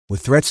With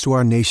threats to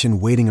our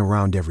nation waiting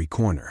around every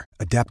corner,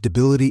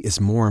 adaptability is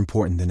more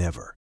important than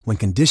ever. When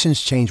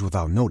conditions change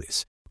without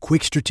notice,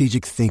 quick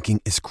strategic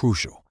thinking is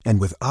crucial.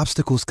 And with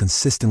obstacles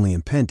consistently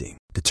impending,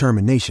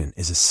 determination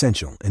is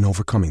essential in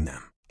overcoming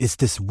them. It's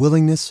this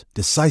willingness,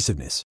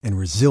 decisiveness, and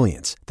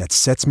resilience that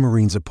sets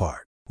Marines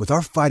apart. With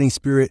our fighting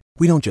spirit,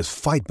 we don't just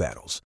fight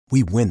battles,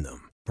 we win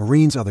them.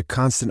 Marines are the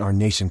constant our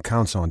nation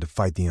counts on to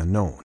fight the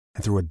unknown.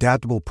 And through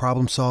adaptable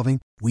problem solving,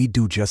 we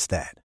do just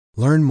that.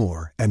 Learn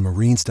more at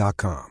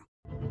marines.com.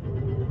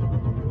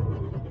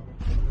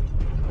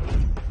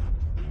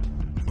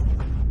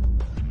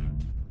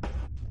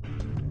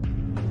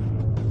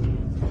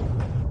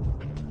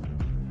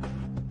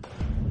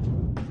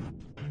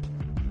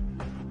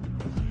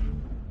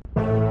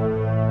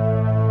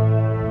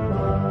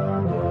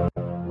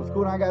 What's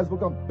going on, guys?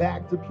 Welcome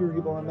back to Pure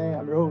Evil MMA.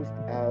 I'm your host,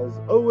 as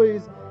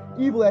always,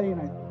 Evil Eddie,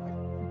 and I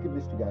freaking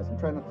missed you guys. I'm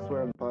trying not to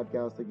swear on the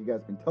podcast like you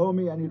guys been telling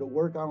me I need to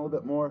work on a little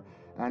bit more.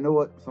 And I know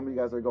what some of you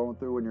guys are going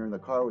through when you're in the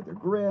car with your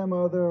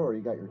grandmother or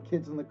you got your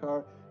kids in the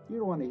car. You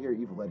don't want to hear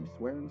Evil Eddie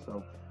swearing,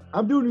 so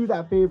I'm doing you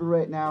that favor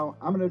right now.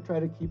 I'm going to try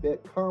to keep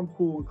it calm,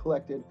 cool, and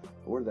collected.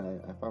 A word that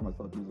I find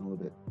myself using a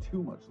little bit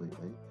too much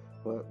lately.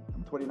 But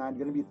I'm 29,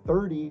 going to be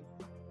 30.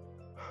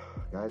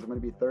 Guys, I'm going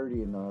to be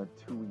 30 in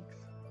 2 weeks.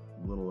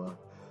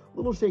 A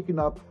little shaken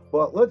up,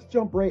 but let's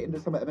jump right into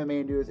some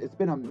MMA news. It's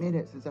been a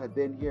minute since I've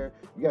been here.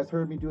 You guys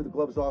heard me do the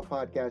Gloves Off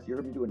podcast. You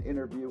heard me do an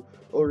interview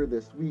earlier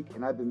this week,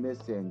 and I've been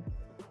missing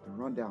to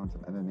run down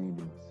some MMA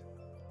news.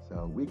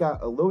 So we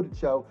got a loaded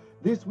show.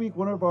 This week,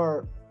 one of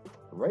our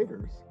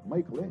writers,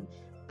 Mike Lynch,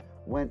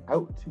 went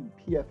out to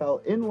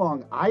PFL in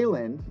Long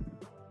Island.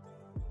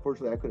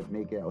 Fortunately, I couldn't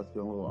make it. I was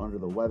feeling a little under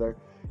the weather.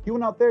 He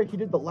went out there. He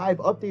did the live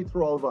updates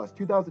for all of us.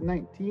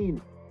 2019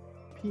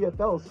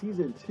 PFL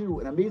Season 2,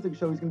 an amazing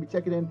show. He's going to be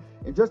checking in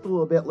just a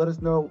little bit. Let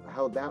us know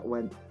how that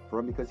went for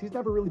him, because he's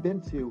never really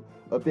been to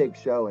a big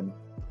show. And,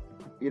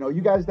 you know,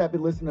 you guys that have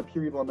been listening to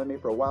Pure Evil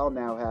MMA for a while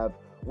now have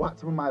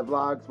watched some of my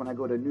vlogs when I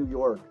go to New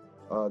York,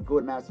 go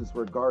to Madison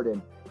Square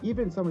Garden,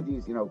 even some of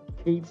these, you know,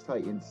 Cage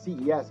Titans,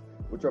 CES,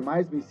 which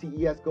reminds me,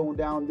 CES going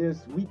down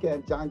this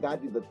weekend. John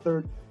Gotti the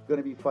third going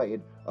to be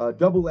fighting.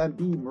 Double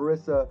MB,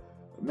 Marissa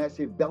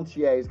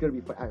Belchier is going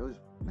to be fighting. I always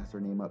mess her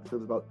name up. She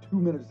lives about 2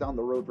 minutes down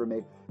the road from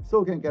me.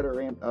 Still can't get her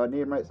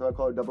name right, so I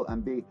call her Double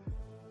MB. The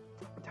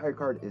entire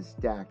card is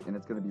stacked, and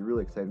it's going to be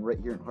really exciting right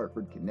here in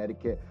Hartford,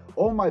 Connecticut.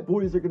 All my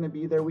boys are going to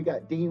be there. We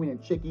got Damien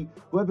and Chicky,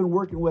 who I've been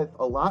working with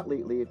a lot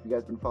lately. If you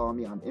guys been following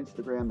me on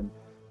Instagram, and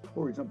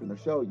before we jump in the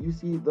show, you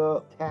see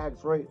the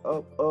tags right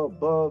up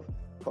above.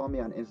 Follow me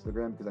on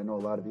Instagram, because I know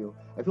a lot of you.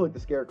 I feel like the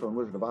Scarecrow in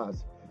Wizard of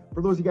Oz.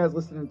 For those of you guys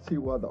listening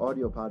to the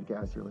audio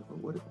podcast, you're like, well,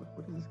 what is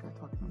this guy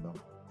talking about?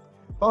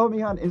 Follow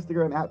me on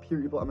Instagram at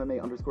Pure Evil MMA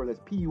 _. That's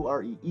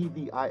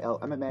PUREEVIL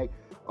MMA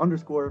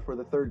 _ for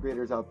the third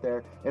graders out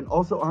there. And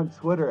also on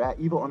Twitter at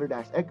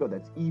Evil_Echo.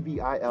 That's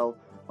EVIL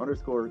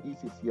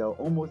 _ECCO.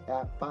 Almost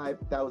at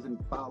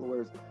 5,000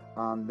 followers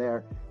on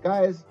there.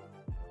 Guys,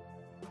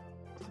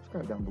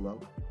 subscribe down below.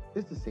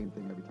 It's the same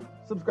thing every time.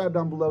 Subscribe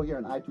down below here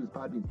on iTunes,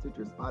 Podbean,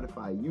 Stitcher,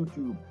 Spotify,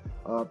 YouTube,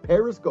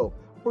 Periscope.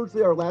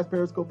 Unfortunately, our last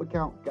Periscope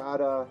account got,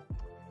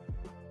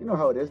 you know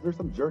how it is. There's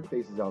some jerk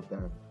faces out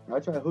there. I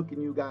try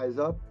hooking you guys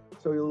up,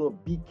 show you a little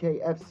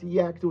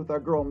BKFC action with our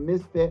girl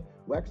Misfit,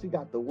 who actually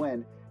got the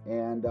win.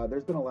 And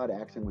there's been a lot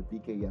of action with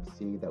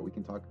BKFC that we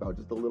can talk about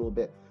just a little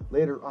bit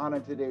later on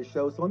in today's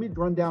show. So let me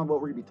run down what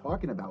we're going to be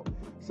talking about.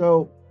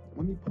 So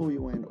let me pull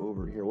you in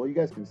over here. Well, you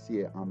guys can see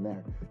it on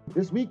there.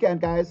 This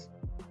weekend, guys,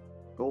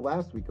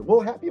 last weekend. Well,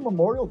 happy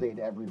Memorial Day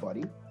to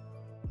everybody.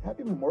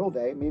 Happy Memorial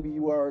Day. Maybe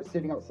you are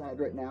sitting outside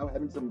right now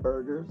having some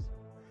burgers.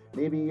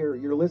 Maybe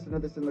you're listening to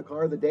this in the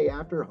car the day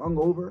after,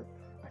 hungover.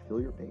 I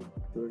feel your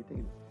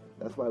pain.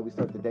 That's why we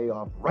start the day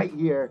off right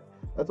here.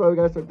 That's why we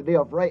got to start the day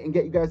off right and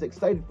get you guys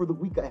excited for the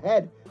week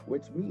ahead,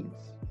 which means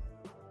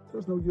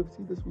there's no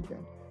UFC this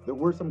weekend. There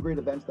were some great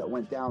events that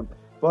went down,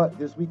 but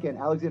this weekend,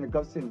 Alexander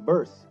Gustafsson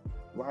versus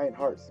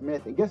Lionheart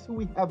Smith. And guess who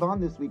we have on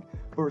this week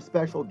for a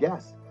special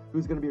guest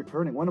who's going to be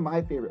returning? One of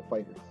my favorite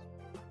fighters.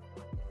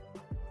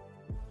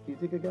 Can you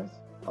take a guess?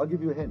 I'll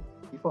give you a hint.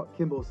 He fought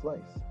Kimbo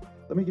Slice.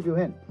 Let me give you a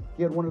hint.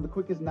 He had one of the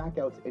quickest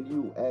knockouts in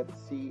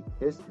UFC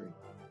history.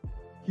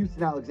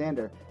 Houston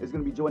Alexander is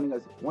going to be joining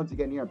us once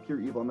again here on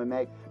Pure Evil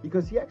MMA,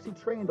 because he actually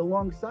trained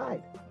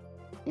alongside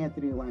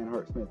Anthony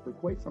Lionheart Smith for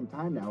quite some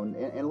time now.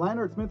 And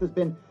Lionheart Smith has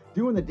been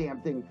doing the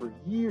damn thing for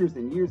years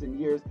and years and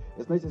years.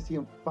 It's nice to see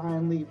him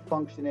finally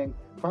functioning,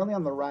 finally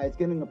on the rise,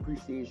 getting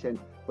appreciation,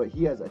 but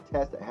he has a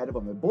test ahead of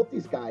him. And both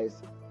these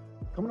guys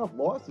coming off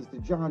losses to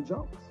John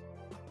Jones.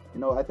 You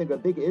know, I think a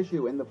big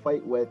issue in the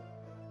fight with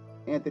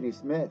Anthony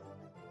Smith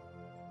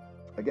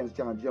against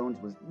John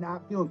Jones was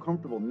not feeling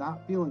comfortable,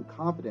 not feeling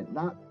confident,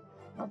 not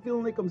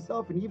feeling like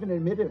himself, and even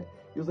admitted it.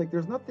 He was like,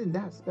 there's nothing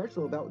that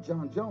special about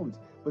John Jones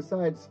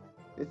besides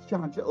it's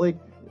John Jones. Like,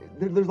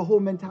 there's a whole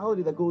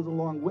mentality that goes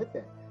along with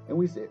it. And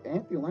we said,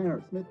 Anthony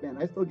Lionheart Smith, man,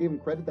 I still gave him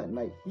credit that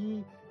night.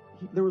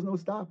 There was no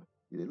stop.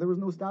 There was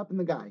no stopping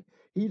the guy.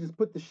 He just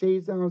put the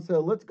shades down and said,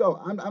 let's go.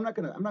 I'm not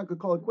gonna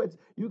call it quits.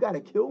 You got to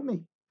kill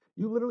me.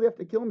 You literally have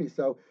to kill me.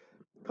 So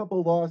a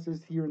couple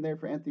losses here and there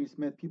for Anthony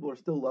Smith. People are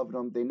still loving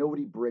him. They know what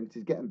he brings.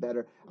 He's getting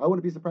better. I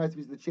wouldn't be surprised if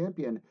he's the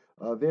champion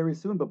very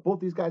soon. But both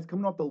these guys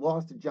coming off the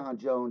loss to John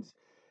Jones,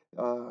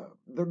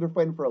 they're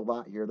fighting for a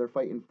lot here. They're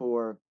fighting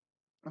for,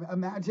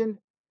 imagine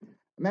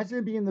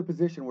being in the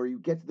position where you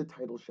get to the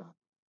title shot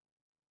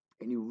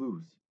and you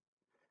lose.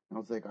 And I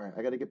was like, all right,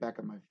 I got to get back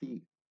on my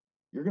feet.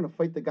 You're going to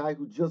fight the guy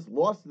who just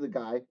lost to the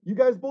guy. You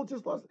guys both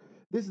just lost.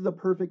 This is a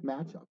perfect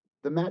matchup.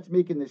 The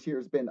matchmaking this year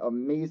has been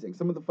amazing.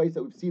 Some of the fights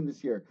that we've seen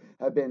this year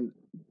have been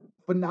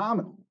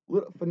phenomenal.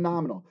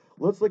 Phenomenal.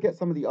 Let's look at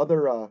some of the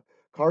other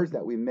cards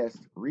that we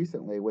missed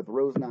recently with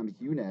Rose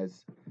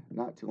Namajunas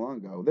not too long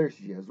ago. There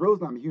she is. Rose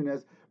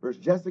Namajunas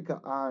versus Jessica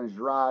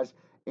Andrade.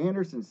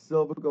 Anderson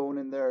Silva going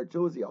in there.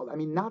 Josie, I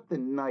mean, not the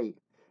night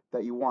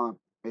that you want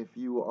if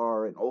you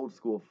are an old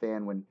school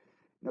fan when,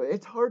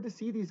 it's hard to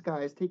see these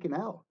guys take an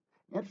L.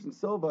 Anderson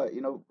Silva,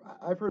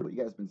 I've heard what you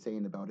guys have been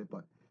saying about it,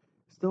 but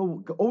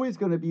still always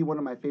going to be one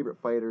of my favorite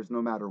fighters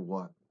no matter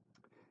what.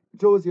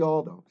 Josie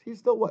Aldo, he's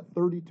still,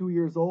 32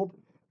 years old?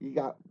 He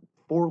got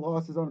three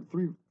losses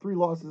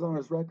on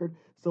his record,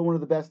 still one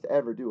of the best to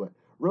ever do it.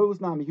 Rose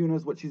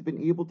Namajunas, what she's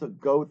been able to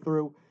go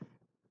through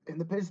in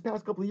the past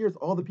couple of years,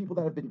 all the people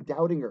that have been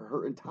doubting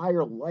her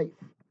entire life.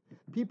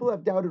 People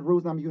have doubted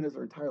Rose Namajunas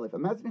her entire life.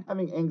 Imagine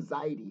having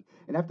anxiety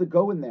and have to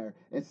go in there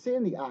and sit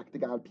in the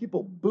octagon,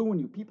 people booing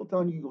you, people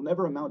telling you you'll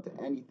never amount to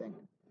anything.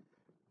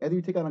 And then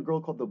you take on a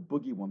girl called the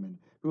Boogie Woman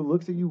who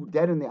looks at you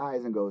dead in the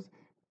eyes and goes,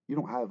 you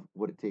don't have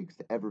what it takes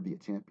to ever be a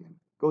champion.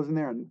 Goes in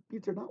there and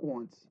beats her not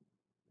once.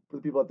 For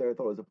the people out there that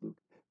thought it was a fluke.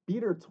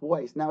 Beat her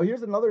twice. Now,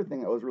 here's another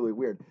thing that was really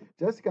weird.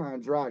 Jessica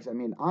Andrade, I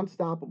mean,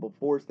 unstoppable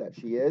force that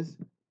she is.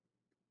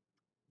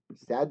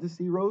 Sad to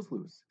see Rose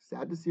lose.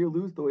 Sad to see her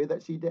lose the way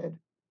that she did.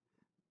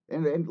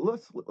 And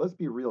let's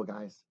be real,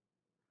 guys.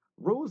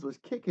 Rose was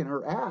kicking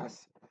her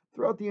ass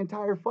throughout the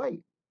entire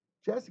fight.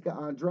 Jessica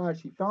Andrade,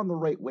 she found the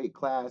right weight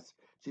class.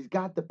 She's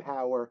got the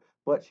power,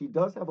 but she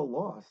does have a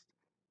loss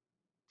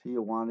to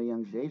Joanna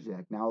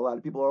Jędrzejczyk. Now, a lot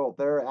of people are out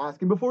there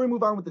asking, before we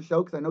move on with the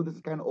show, because I know this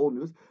is kind of old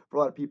news for a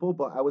lot of people,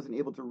 but I wasn't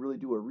able to really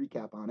do a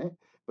recap on it,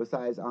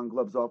 besides on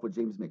Gloves Off with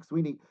James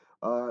McSweeney.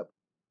 What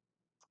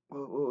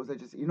was I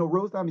just...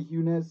 Rose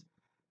Namajunas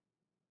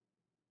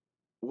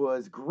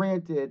was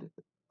granted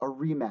a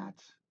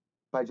rematch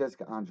by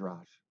Jessica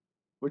Andrade,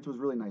 which was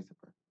really nice of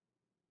her.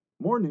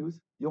 More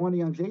news, Joanna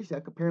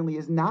Jędrzejczyk apparently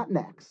is not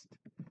next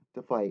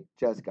to fight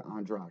Jessica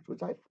Andrade,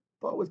 which I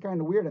thought was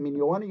kind of weird. I mean,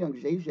 Joanna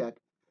Jędrzejczyk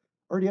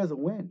already has a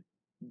win.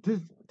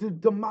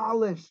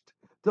 Demolished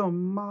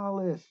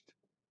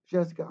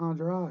Jessica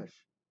Andrade.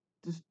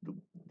 It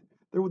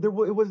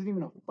wasn't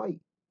even a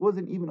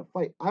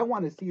fight. I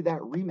want to see that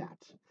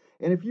rematch.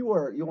 And if you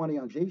are Joanna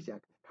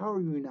Jędrzejczyk, how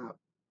are you not?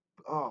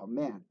 Oh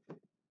man,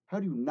 how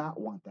do you not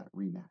want that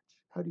rematch?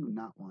 How do you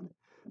not want it?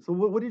 So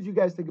what did you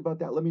guys think about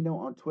that? Let me know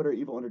on Twitter,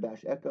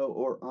 evil_echo,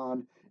 or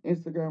on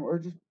Instagram, or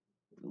just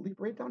leave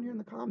right down here in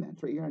the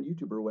comments, right here on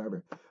YouTube or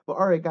wherever. But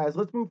all right, guys,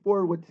 let's move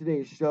forward with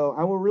today's show.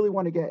 I will really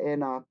want to get in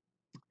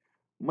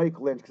Mike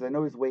Lynch because I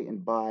know he's waiting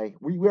by.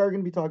 We are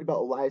going to be talking about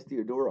Elias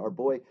Theodora, our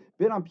boy.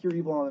 Been on Pure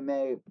Evil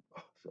MMA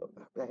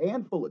a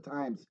handful of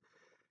times.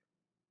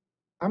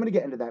 I'm going to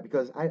get into that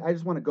because I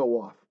just want to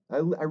go off. I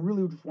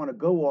really just want to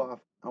go off.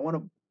 I want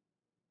to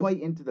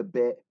bite into the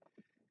bit.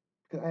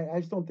 I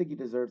just don't think he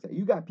deserves that.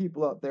 You got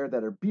people out there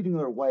that are beating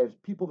their wives,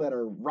 people that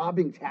are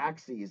robbing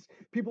taxis,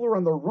 people who are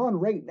on the run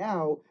right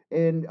now,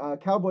 and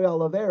Cowboy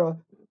Oliveira,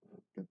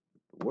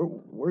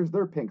 where's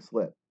their pink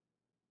slip?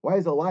 Why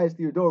is Elias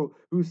Theodora,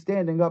 who's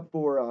standing up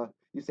for,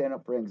 you stand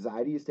up for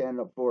anxiety, you stand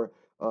up for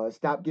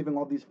stop giving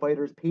all these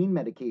fighters pain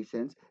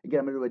medications and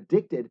get them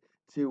addicted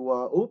to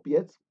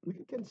opiates? Look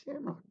at Ken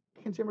Shamrock.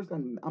 Ken Shamrock's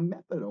on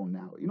methadone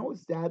now. You know how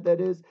sad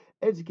that is?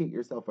 Educate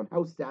yourself on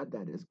how sad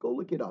that is. Go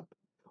look it up.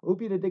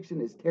 Opiate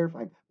addiction is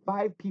terrifying.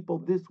 5 people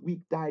this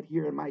week died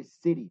here in my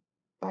city.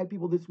 5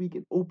 people this week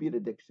in opiate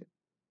addiction.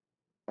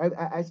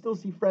 I still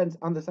see friends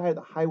on the side of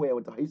the highway I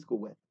went to high school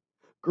with.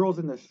 Girls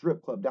in the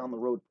strip club down the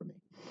road from me.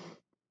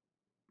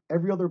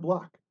 Every other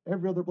block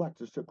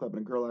is a strip club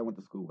and a girl I went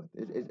to school with.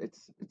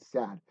 It's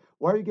sad.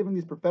 Why are you giving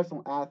these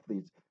professional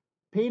athletes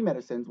pain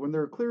medicines when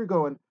they're clearly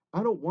going,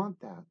 I don't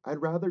want that.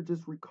 I'd rather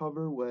just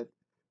recover with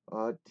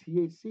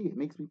THC. It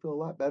makes me feel a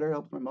lot better.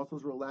 Helps my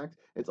muscles relax.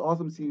 It's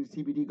awesome seeing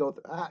CBD go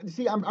through.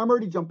 See, I'm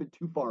already jumping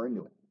too far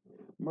into it.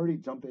 I'm already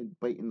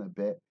biting the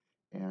bit,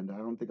 and I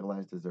don't think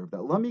Elias deserves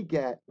that. Let me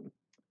get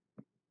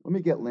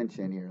Lynch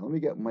in here. Let me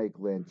get Mike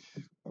Lynch.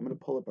 I'm gonna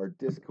pull up our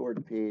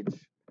Discord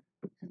page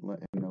and let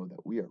him know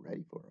that we are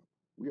ready for him.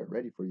 We are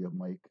ready for you,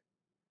 Mike.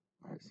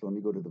 All right, so let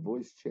me go to the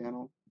voice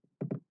channel.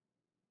 All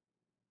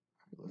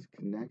right, let's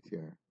connect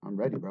here. I'm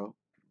ready, bro.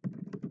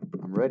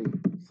 I'm ready.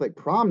 It's like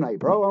prom night,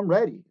 bro. I'm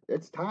ready.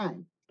 It's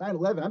time.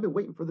 9/11. I've been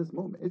waiting for this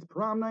moment. It's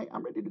prom night.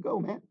 I'm ready to go,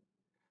 man.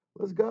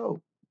 Let's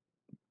go.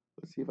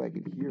 Let's see if I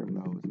can hear him,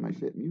 though. Is my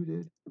shit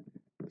muted?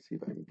 Let's see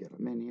if I can get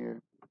him in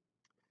here.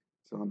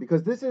 So,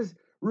 because this is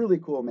really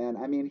cool, man.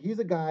 I mean, he's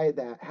a guy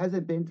that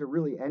hasn't been to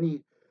really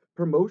any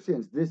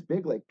promotions this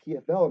big like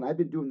PFL, and I've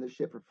been doing this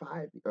shit for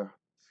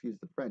excuse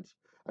the French.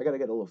 I got to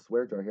get a little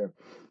swear jar here.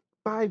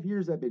 5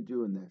 years I've been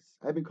doing this.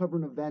 I've been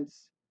covering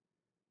events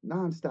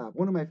nonstop.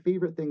 One of my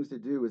favorite things to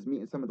do is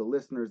meeting some of the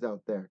listeners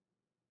out there,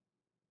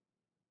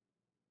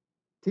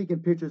 taking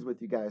pictures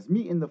with you guys,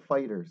 meeting the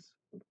fighters.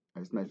 I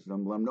just messaged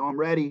them, let them know I'm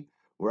ready.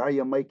 Where are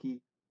you,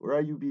 Mikey? Where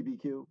are you,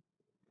 BBQ?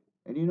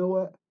 And you know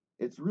what?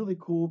 It's really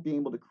cool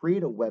being able to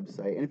create a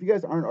website. And if you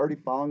guys aren't already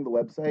following the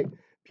website,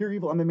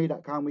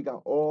 pureevilmma.com, we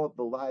got all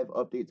the live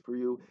updates for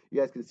you.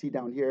 You guys can see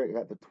down here, I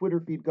got the Twitter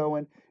feed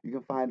going. You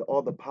can find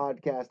all the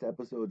podcast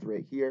episodes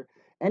right here.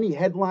 Any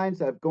headlines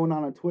that have going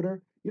on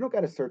Twitter, you don't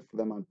got to search for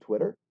them on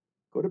Twitter.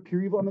 Go to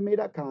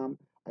pureevilmma.com.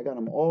 I got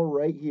them all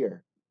right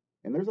here.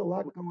 And there's a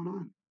lot going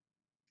on.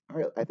 All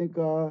right, I think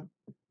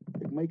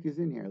Mike is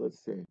in here.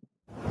 Let's see.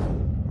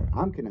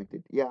 I'm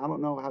connected. Yeah, I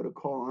don't know how to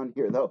call on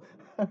here though.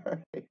 All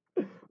right.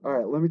 All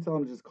right, let me tell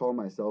him to just call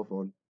my cell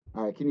phone.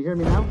 All right, can you hear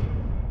me now?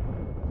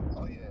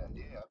 Oh yeah, I've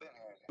been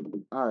hearing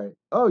you. All right.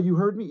 Oh, you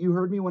heard me? You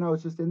heard me when I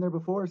was just in there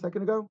before a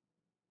second ago?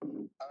 I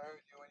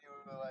heard you when you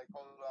were like,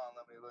 hold on,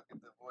 let me look at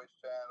the voice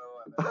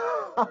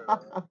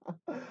channel,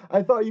 and then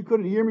I thought you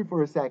couldn't hear me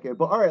for a second,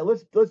 but all right,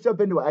 let's jump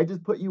into it. I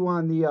just put you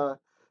on the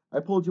I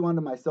pulled you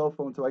onto my cell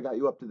phone, so I got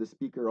you up to the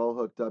speaker all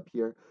hooked up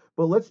here.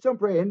 But let's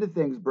jump right into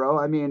things, bro.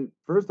 I mean,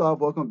 first off,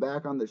 welcome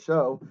back on the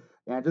show.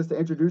 And just to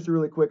introduce you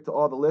really quick to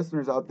all the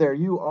listeners out there,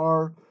 you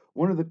are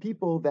one of the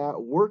people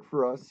that work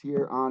for us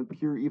here on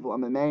Pure Evil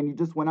MMA, and you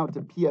just went out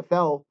to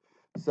PFL.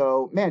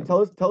 So, man,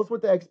 tell us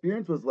what that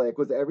experience was like.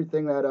 Was it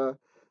everything that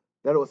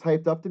it was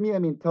hyped up to me? I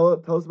mean, tell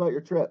us about your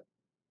trip.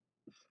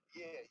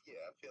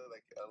 yeah, I feel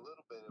like a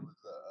little bit. It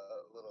was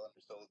a little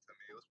undersold to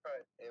me. It was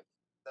probably if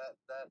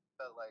that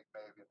felt like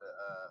maybe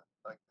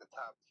the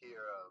top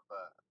tier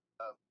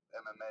of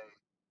MMA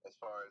as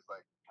far as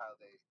like how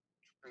they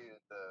treated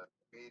the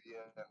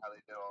media and how they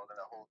did all that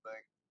whole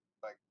thing.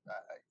 Like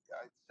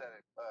I said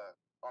it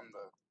on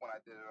the when I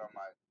did it on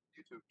my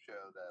YouTube show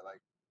that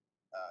like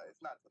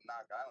it's not to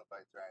knock island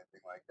fights or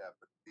anything like that,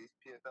 but these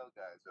PFL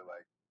guys are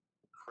like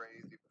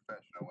crazy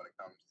professional when it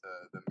comes to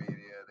the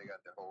media. They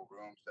got their whole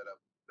room set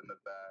up in the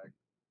back,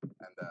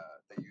 and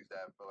they use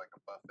that for like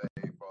a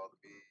buffet for all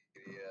the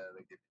media.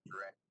 They give you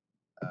drink.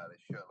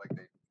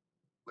 They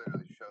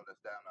literally showed us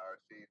down to our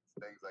seats,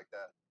 things like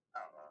that. I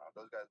don't know.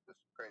 Those guys are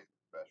just crazy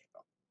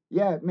professional.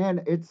 Yeah,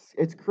 man,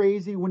 it's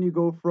crazy when you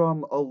go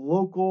from a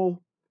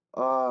local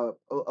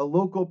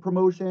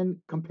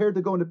promotion compared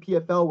to going to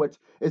PFL, which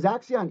is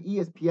actually on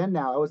ESPN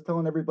now. I was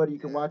telling everybody you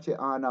can watch it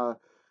on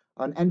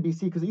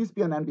NBC because it used to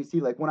be on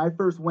NBC. Like when I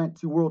first went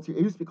to World Series,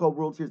 it used to be called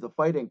World Series of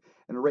Fighting,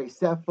 and Ray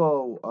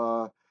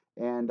Sefo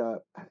and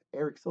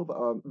Eric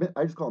Silva.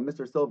 I just call him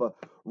Mr. Silva.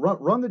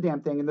 Run the damn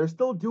thing, and they're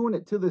still doing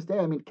it to this day.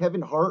 I mean,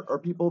 Kevin Hart are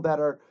people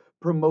that are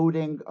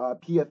promoting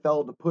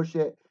PFL to push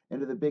it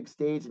into the big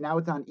stage. Now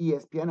it's on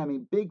ESPN. I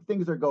mean, big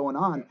things are going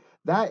on.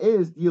 That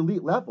is the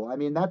elite level. I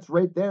mean, that's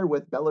right there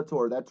with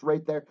Bellator. That's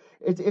right there.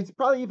 It's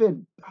probably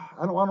even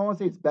I don't want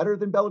to say it's better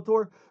than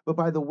Bellator, but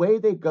by the way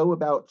they go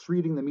about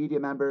treating the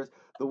media members,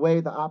 the way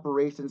the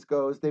operations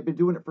goes, they've been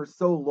doing it for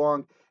so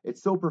long.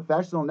 It's so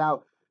professional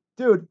now,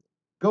 dude.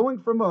 Going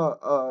from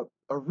a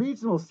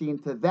regional scene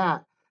to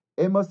that,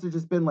 it must have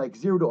just been like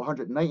 0 to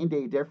 100, night and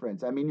day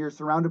difference. I mean, you're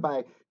surrounded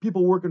by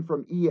people working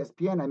from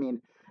ESPN. I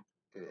mean,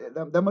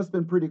 that must have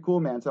been pretty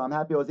cool, man. So I'm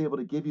happy I was able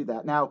to give you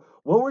that. Now,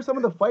 what were some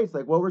of the fights?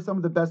 Like, what were some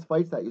of the best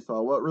fights that you saw?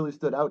 What really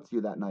stood out to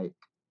you that night?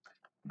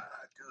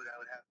 Dude, I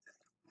would have to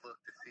look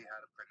to see how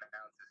to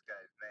pronounce this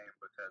guy's name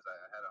because I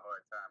had a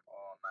hard time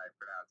all night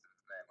pronouncing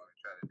his name. Let me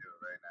try to do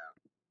it right now.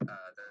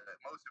 The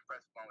most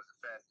impressive one was the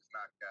fastest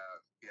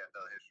knockout in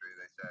PFL history,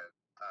 they said.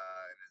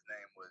 And his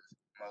name was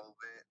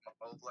Movlid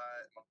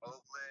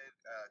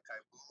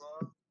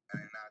Kaibulov, and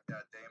he knocked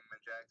out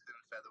Damon Jackson,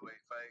 featherweight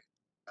fight,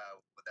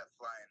 with that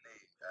flying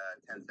knee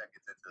 10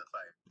 seconds into the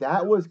fight.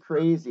 That was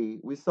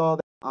crazy. We saw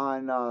that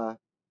on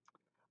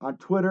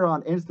Twitter,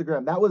 on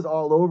Instagram. That was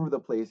all over the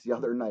place the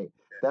other night.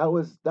 That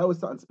was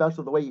something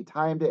special. The way he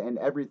timed it and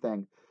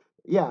everything.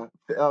 Yeah,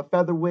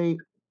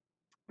 featherweight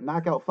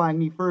knockout flying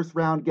knee first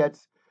round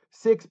gets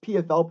 6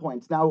 PFL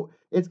points. Now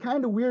it's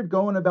kind of weird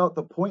going about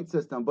the point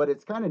system, but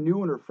it's kind of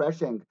new and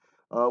refreshing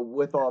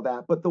with all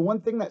that. But the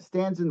one thing that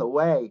stands in the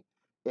way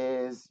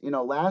is,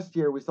 last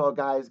year we saw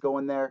guys go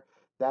in there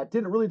that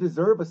didn't really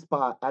deserve a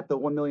spot at the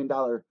 $1 million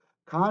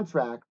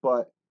contract,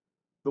 but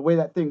the way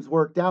that things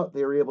worked out,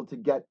 they were able to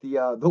get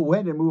the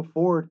win and move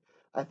forward.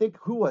 I think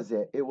who was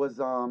it? It was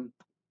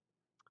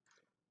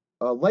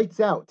Lights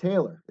Out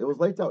Taylor. It was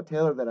Lights Out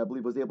Taylor that I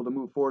believe was able to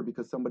move forward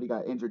because somebody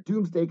got injured.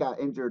 Doomsday got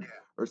injured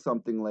or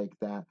something like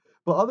that.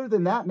 But other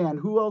than that, man,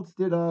 who else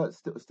did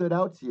stood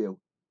out to you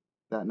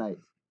that night?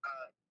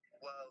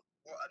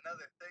 Well,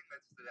 another thing that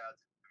stood out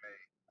to me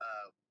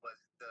was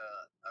the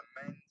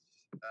immense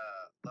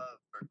love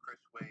for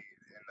Chris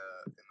Wade in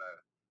the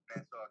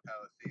Nassau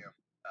Coliseum.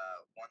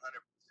 100%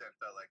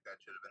 felt like that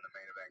should have been the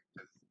main event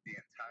because the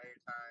entire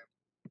time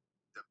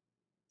the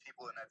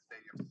people in that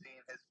stadium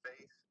seeing his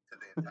face to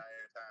the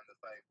entire time the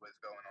fight was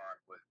going on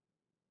was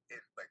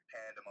in like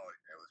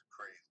pandemonium. It was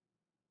crazy.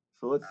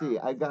 So let's see.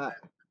 I got.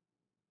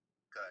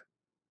 Good.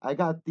 I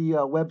got the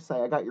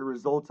website. I got your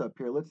results up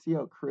here. Let's see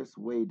how Chris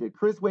Wade did.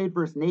 Chris Wade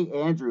versus Nate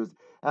Andrews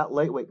at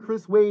lightweight.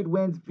 Chris Wade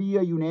wins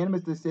via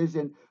unanimous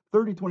decision,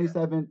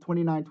 30-27,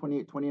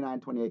 29-28,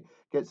 29-28.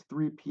 Gets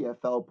 3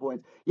 PFL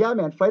points. Yeah,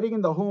 man, fighting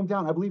in the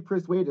hometown. I believe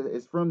Chris Wade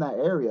is from that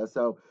area,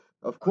 so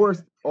of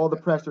course all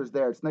the pressure's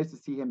there. It's nice to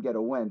see him get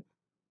a win.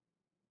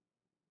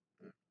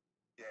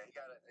 Yeah, it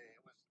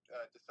was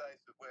a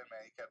decisive win,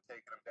 man. He kept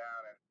taking him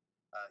down, and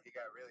he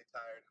got really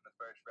tired in the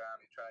first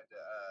round. He tried to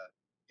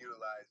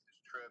utilize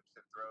his trips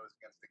and throws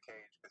against the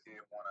cage because he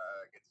didn't want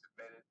to get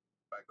submitted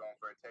by going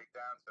for a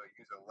takedown. So he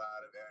used a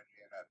lot of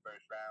energy in that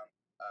first round.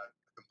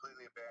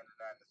 Completely abandoned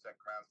that in the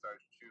second round,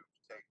 started to shoot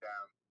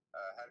takedown.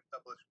 Had a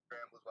couple of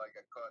scrambles while he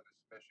got caught in the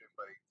submission,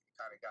 but he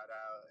kind of got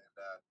out,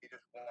 and he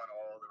just won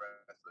all the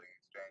wrestling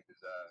exchanges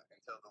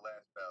until the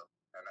last bell,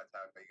 and that's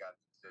how he got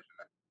the decision.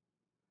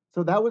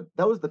 So that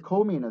was the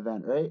co-main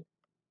event, right?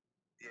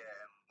 Yeah,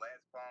 and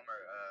Lance Palmer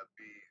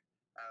beat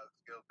Alex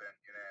Gilpin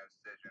unanimous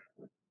decision.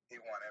 He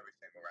won every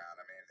single round.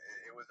 I mean,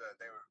 it was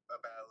they were a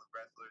battle of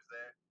wrestlers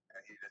there,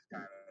 and he just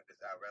kind of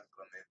just out wrestled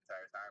them the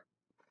entire time.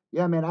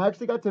 Yeah, man, I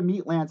actually got to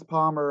meet Lance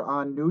Palmer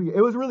on New Year.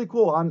 It was really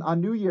cool.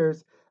 On New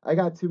Year's, I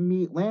got to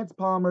meet Lance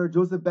Palmer,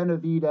 Joseph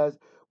Benavidez.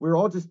 We were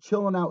all just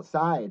chilling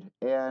outside,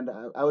 and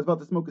I was about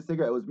to smoke a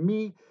cigarette. It was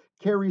me,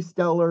 Carrie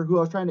Steller, who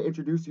I was trying to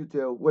introduce you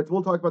to, which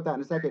we'll talk about that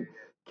in a second.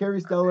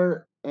 Carrie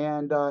Steller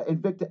and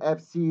Invicta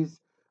FC's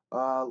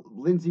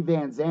Lindsey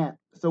Van Zant.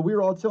 So we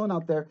were all chilling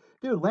out there.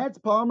 Dude, Lance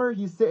Palmer,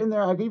 he's sitting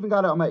there. I even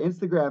got it on my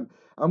Instagram.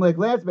 I'm like,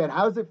 Lance, man,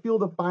 how does it feel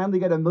to finally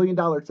get $1 million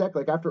check?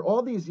 Like, after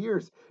all these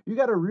years, you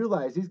got to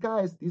realize these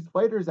guys, these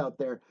fighters out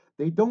there,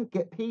 they don't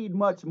get paid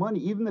much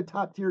money. Even the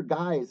top tier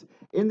guys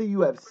in the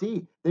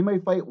UFC, they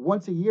might fight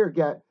once a year,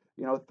 get,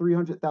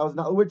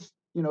 $300,000, which,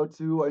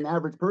 to an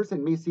average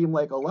person may seem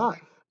like a lot.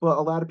 But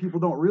a lot of people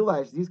don't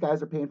realize these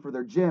guys are paying for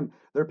their gym.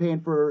 They're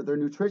paying for their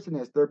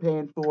nutritionist. They're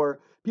paying for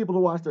people to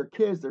watch their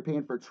kids. They're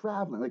paying for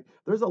traveling. Like,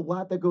 there's a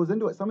lot that goes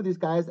into it. Some of these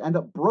guys end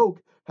up broke,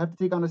 have to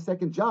take on a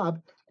second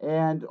job.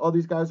 And all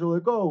these guys are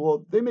like, oh,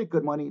 well, they make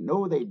good money.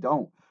 No, they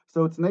don't.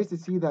 So it's nice to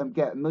see them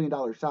get $1 million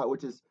shot,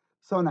 which is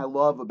something I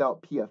love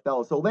about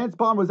PFL. So Lance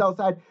Palmer was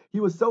outside. He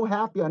was so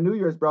happy on New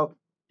Year's, bro.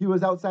 He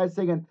was outside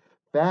singing,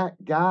 "Fat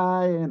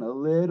guy in a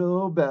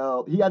little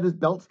belt." He had his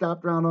belt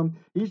strapped around him.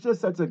 He's just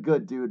such a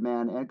good dude,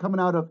 man. And coming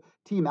out of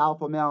Team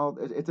Alpha Male,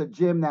 it's a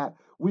gym that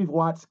we've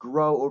watched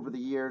grow over the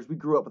years. We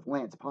grew up with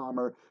Lance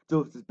Palmer,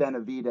 Joseph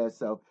Benavidez.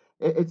 So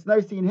it's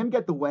nice seeing him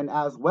get the win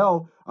as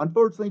well.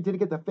 Unfortunately, didn't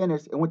get the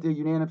finish and went to a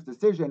unanimous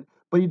decision,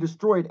 but he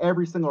destroyed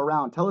every single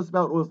round. Tell us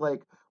about what it was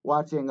like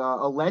watching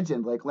a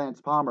legend like Lance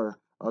Palmer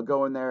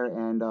go in there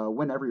and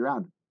win every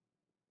round.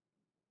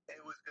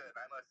 It was good.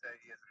 I must say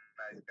he is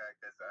a nice guy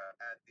because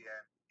at the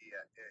end, he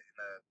in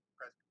the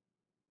press.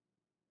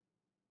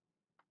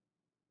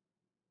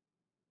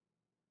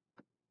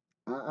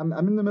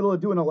 I'm in the middle of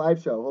doing a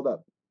live show. Hold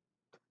up.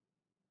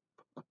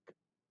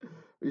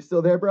 Are you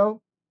still there,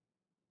 bro?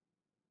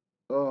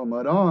 Oh,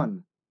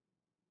 Madon.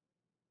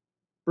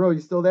 Bro, you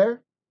still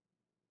there?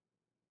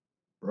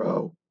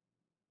 Bro.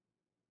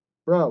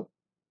 Bro.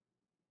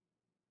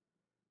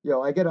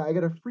 Yo, I get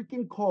a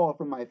freaking call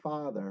from my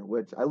father,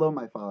 which I love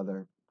my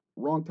father.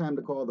 Wrong time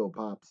to call though,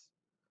 Pops.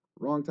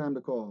 Wrong time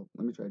to call.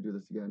 Let me try to do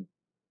this again.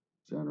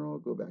 General,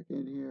 go back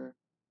in here.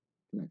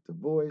 Connect to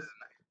voice.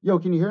 Yo,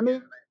 can you hear me?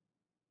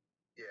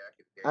 Yeah, I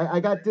can hear you. I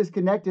got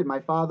disconnected. My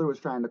father was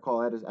trying to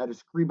call. I had to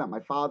scream at my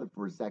father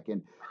for a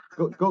second.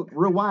 Go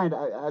rewind.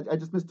 I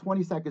just missed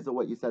 20 seconds of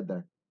what you said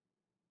there.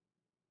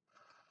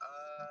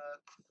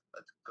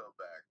 Let's go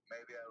back.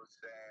 Maybe I was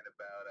saying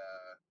about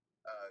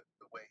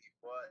the way he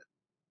fought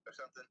or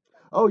something.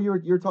 Oh,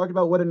 you're talking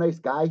about what a nice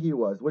guy he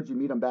was. What, did you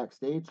meet him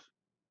backstage?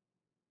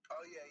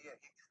 Oh yeah.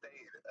 He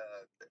stayed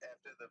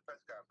after the press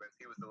conference.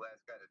 He was the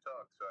last guy to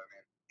talk. So I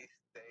mean, he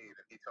stayed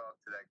and he talked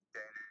to that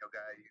Daniel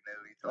guy. He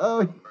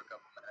talked to him for a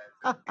couple minutes.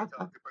 He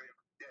talked to pretty.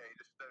 Yeah, he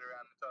just stood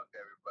around and talked to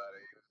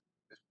everybody. He was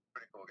just a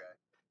pretty cool guy.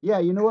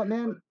 Yeah, you know what,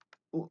 man?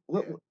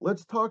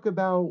 Let's talk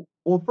about,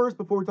 well, first,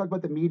 before we talk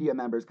about the media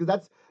members, because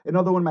that's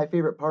another one of my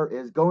favorite part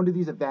is going to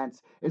these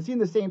events and seeing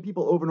the same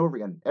people over and over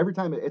again. Every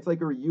time it's like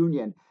a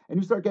reunion, and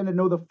you start getting to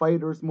know the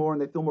fighters more,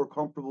 and they feel more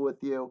comfortable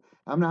with you.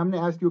 I'm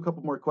gonna ask you a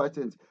couple more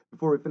questions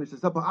before we finish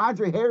this up. But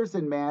Andre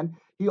Harrison, man,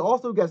 he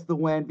also gets the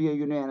win via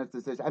unanimous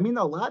decision. I mean,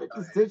 a lot of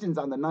decisions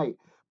on the night,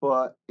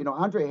 but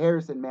Andre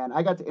Harrison, man,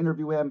 I got to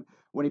interview him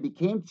when he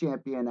became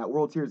champion at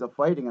World Series of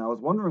Fighting, and I was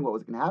wondering what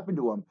was going to happen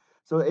to him.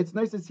 So it's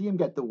nice to see him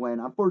get the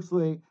win.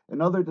 Unfortunately,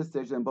 another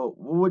decision, but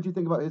what do you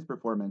think about his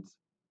performance?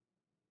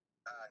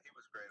 He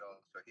was great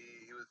also.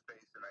 He was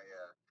facing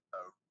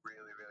a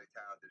really, really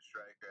talented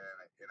striker,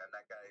 and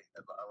that guy,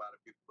 a lot of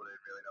people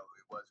didn't really know who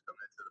he was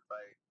coming into the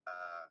fight.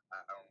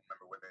 I don't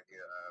remember when he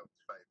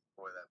was fighting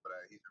before that, but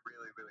he's a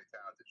really, really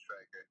talented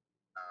striker.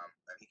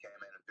 And he came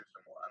in and threw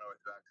some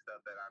unorthodox stuff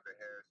at Andre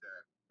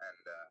Harrison,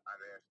 and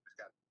Andre Harrison just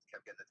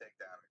kept getting the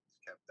takedown and just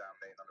kept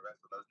dominating on the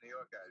wrestle. Those New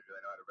York guys really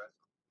know how to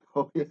wrestle.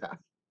 Oh, yeah.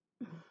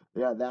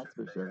 Yeah, that's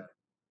for sure.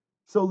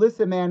 So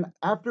listen, man,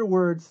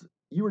 afterwards,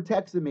 you were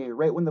texting me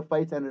right when the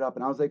fights ended up,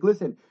 and I was like,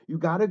 listen, you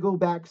got to go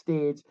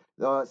backstage.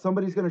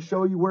 Somebody's going to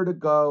show you where to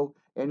go,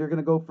 and you're going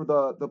to go for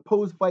the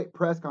post-fight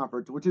press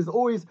conference, which is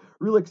always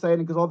really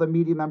exciting because all the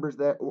media members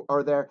that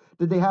are there.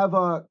 Did they have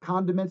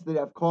condiments? Did they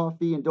have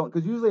coffee? And don't,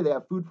 because usually they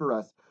have food for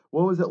us.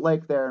 What was it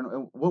like there,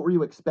 and what were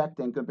you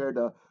expecting compared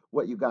to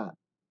what you got?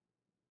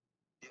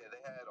 Yeah,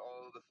 they had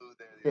all of the food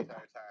there the Yeah.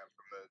 entire time.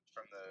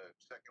 From the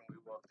second we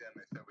walked in,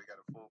 they said we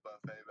got a full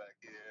buffet back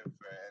here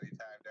for any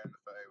time during the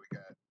fight. We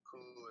got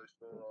coolers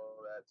full, all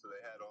that. So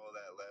they had all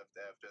that left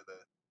after the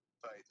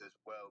fights as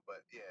well.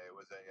 But yeah, it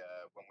was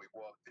when we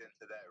walked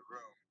into that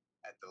room,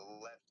 at the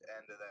left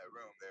end of that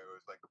room, there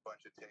was like a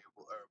bunch of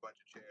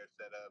chairs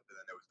set up, and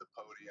then there was the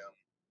podium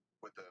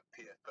with the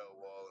PFL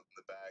wall in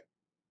the back.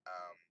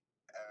 Um,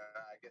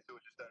 and I guess it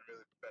was just done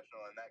really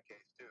professional in that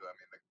case too. I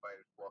mean, the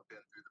fighters walked in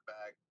through the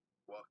back,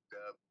 walked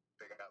up,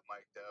 they got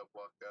mic'd up,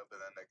 walked up, and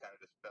then they kind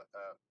of just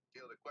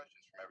fielded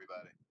questions from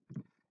everybody.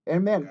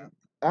 And man,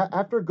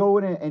 after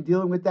going and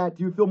dealing with that,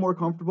 do you feel more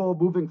comfortable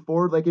moving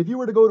forward? Like if you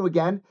were to go to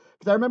again,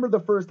 because I remember the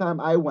first time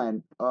I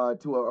went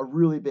to a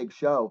really big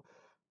show,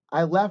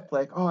 I left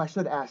like, oh, I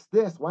should ask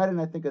this. Why didn't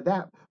I think of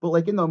that? But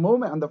like in the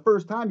moment on the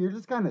first time,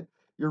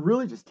 you're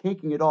really just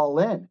taking it all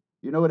in.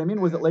 You know what I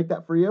mean? Was it like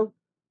that for you?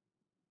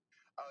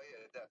 Oh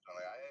yeah,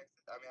 definitely.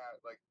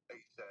 Like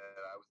you said,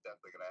 I was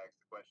definitely gonna ask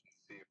the questions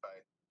to see if I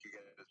could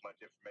get as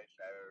much information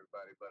out of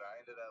everybody. But I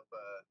ended up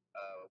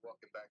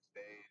walking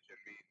backstage and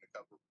meeting a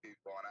couple of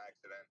people on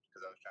accident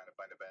because I was trying to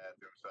find a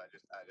bathroom. So I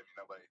didn't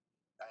nobody.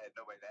 I had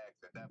nobody to ask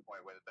at that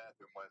point where the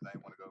bathroom was. I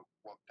didn't want to go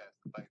walk past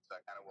the fight, so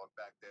I kind of walked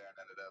back there and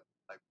ended up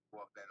like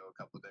walking into a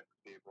couple of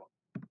different people.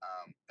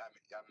 I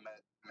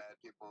met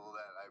people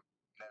that I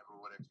never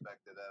would have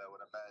expected that I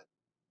would have met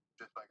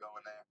just by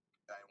going there.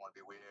 I didn't want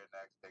to be weird and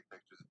actually take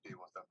pictures of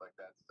people and stuff like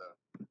that. So,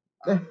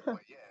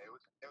 but yeah, it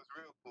was a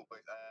real cool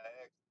place.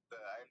 I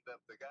ended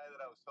up the guy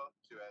that I was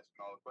talking to,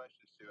 asking all the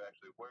questions to,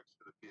 actually works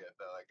for the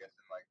PFL, I guess,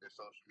 in like their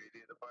social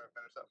media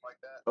department or something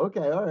like that.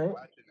 Okay, all right.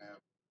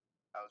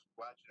 I was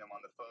watching him on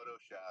the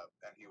Photoshop,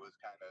 and he was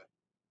kind of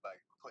like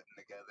putting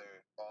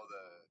together all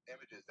the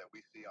images that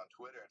we see on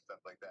Twitter and stuff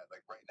like that,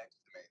 like right next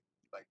to me.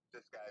 Like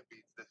this guy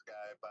beats this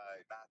guy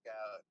by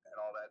knockout and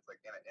all that's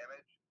like in an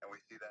image, and we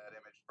see that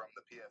image from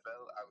the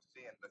PFL. I was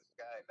seeing this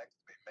guy next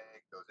to me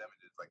make those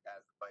images like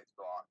as the fights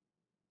go on.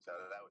 So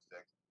that was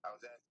sick.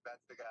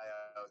 That's the guy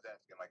I was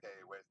asking, like,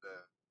 hey, where's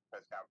the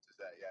press conferences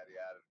at? Yada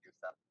yada. And he was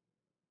telling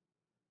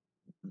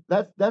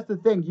That's the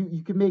thing.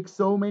 You can make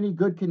so many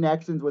good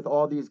connections with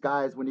all these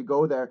guys when you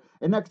go there.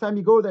 And next time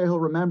you go there, he'll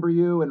remember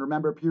you and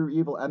remember Pure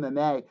Evil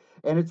MMA.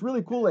 And it's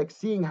really cool, like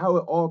seeing how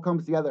it all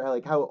comes together,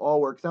 like how it all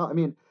works out. I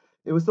mean,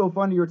 it was so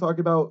funny. You were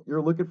talking about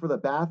you're looking for the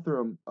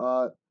bathroom.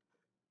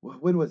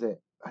 When was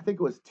it? I think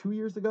it was 2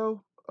 years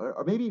ago,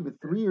 or maybe even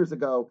 3 years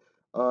ago.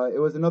 It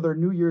was another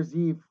New Year's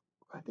Eve.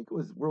 I think it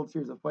was World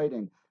Series of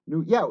Fighting.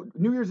 New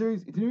Year's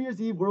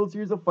Eve World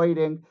Series of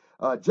Fighting.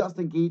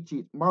 Justin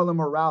Gaethje, Marlon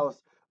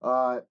Morales,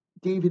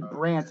 David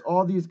Branch,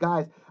 all these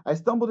guys. I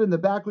stumbled in the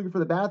back looking for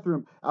the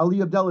bathroom.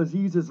 Ali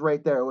Abdelaziz is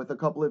right there with a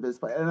couple of his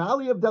fights. And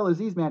Ali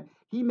Abdelaziz, man,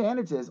 he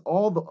manages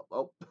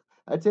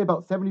I'd say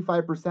about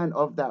 75%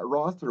 of that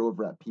roster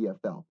over at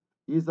PFL.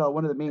 He's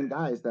one of the main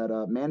guys that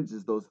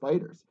manages those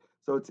fighters.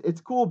 So it's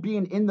cool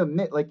being in the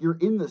like you're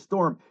in the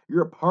storm.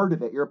 You're a part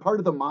of it. You're a part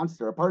of the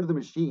monster, a part of the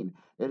machine.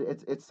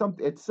 It's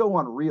so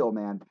unreal,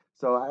 man.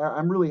 So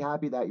I'm really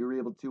happy that you were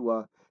able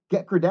to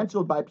get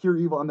credentialed by Pure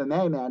Evil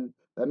MMA, man.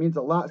 That means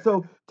a lot.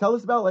 So tell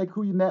us about like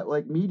who you met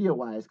like media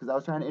wise, because I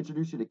was trying to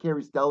introduce you to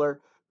Carrie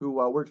Stellar, who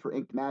works for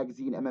Inked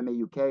Magazine,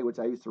 MMA UK, which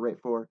I used to write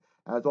for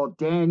as well.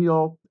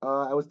 Daniel,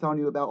 I was telling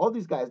you about. All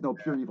these guys know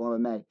Pure Evil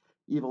MMA,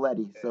 Evil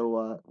Eddie.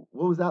 So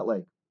what was that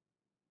like?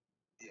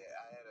 yeah,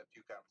 I had a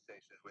few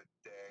conversations with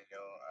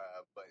Daniel,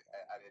 but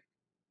I didn't.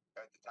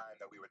 At the time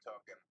that we were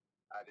talking,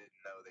 I didn't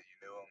know that you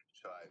knew him,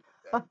 so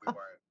we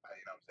weren't.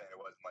 You know, what I'm saying it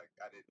wasn't like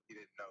I didn't. He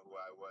didn't know who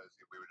I was.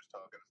 We were just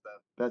talking and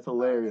stuff. That's And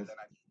hilarious. then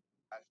I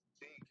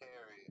seen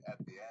Carrie at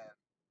the end,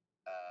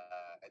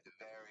 at the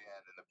very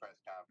end in the press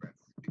conference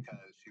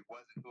because she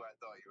wasn't who I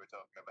thought you were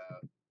talking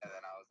about. And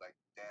then I was like,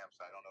 damn,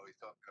 so I don't know who he's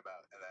talking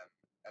about. And then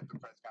at the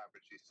press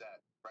conference, she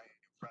sat right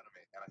in front of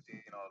me, and I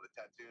seen all the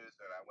tattoos,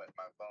 and I went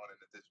my phone in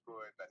the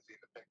Discord, and I seen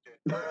the picture.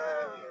 And I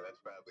was like, yeah,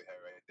 that's probably her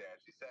right there.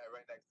 And she sat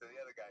right next to the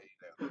other guy you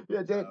know.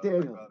 Yeah, So I was like,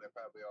 Daniel. oh, they're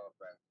probably all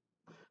friends.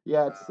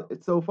 Yeah, Um,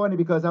 it's so funny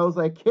because I was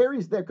like,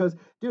 Carrie's there because,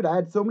 dude, I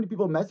had so many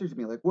people message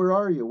me like, "Where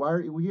are you? Why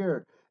aren't you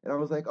here?" And I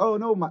was like, "Oh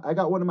no, I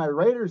got one of my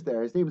writers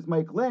there. His name is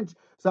Mike Lynch."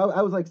 So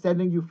I was like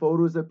sending you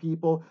photos of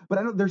people, but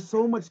I know there's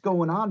so much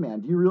going on,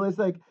 man. Do you realize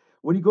like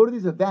when you go to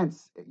these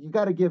events, you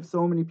got to give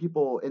so many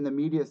people in the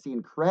media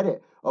scene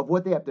credit of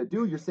what they have to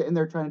do. You're sitting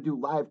there trying to do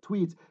live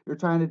tweets, you're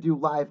trying to do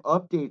live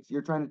updates,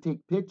 you're trying to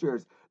take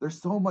pictures. There's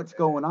so much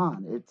going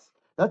on.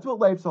 That's what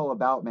life's all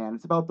about, man.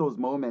 It's about those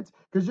moments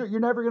because you're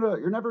never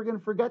gonna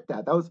forget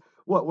that. That was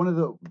what one of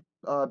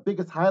the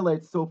biggest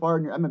highlights so far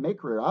in your MMA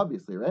career,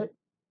 obviously, right?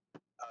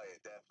 oh yeah,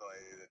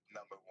 definitely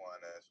number one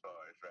as far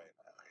as right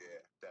now.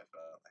 Yeah,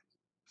 definitely,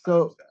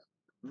 So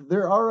 100%.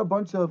 there are a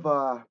bunch of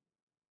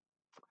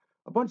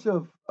a bunch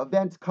of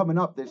events coming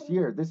up this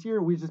year. This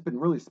year we've just been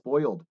really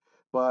spoiled.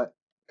 But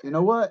you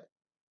know what?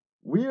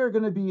 We are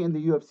going to be in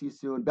the UFC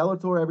soon.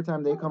 Bellator, every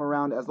time they come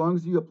around, as long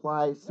as you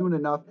apply soon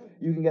enough,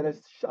 you can get a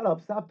shut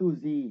up, stop do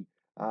Z,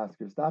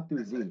 Oscar, stop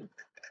do Z.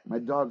 My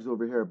dog's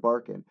over here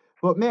barking.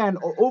 But man,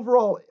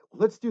 overall,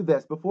 let's do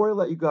this. Before I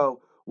let you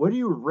go, what do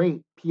you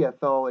rate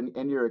PFL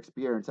and your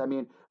experience? I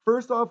mean,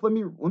 first off, let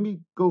me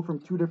go from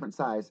two different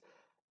sides.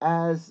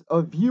 As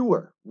a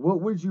viewer,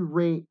 what would you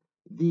rate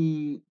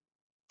the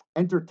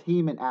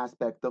entertainment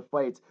aspect, the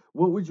fights,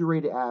 what would you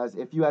rate it as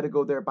if you had to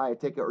go there, buy a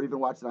ticket, or even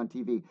watch it on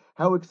TV?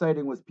 How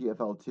exciting was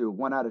PFL 2?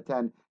 1 out of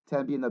 10,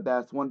 10 being the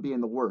best, 1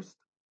 being the worst.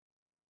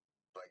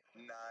 Like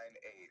 9-8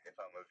 if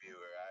I'm a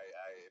viewer.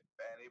 If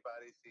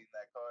anybody's seen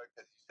that card,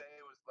 because you say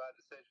it was a lot of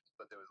decisions,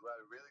 but there was a lot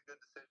of really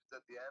good decisions at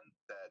the end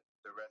that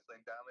the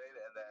wrestling dominated.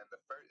 And then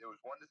it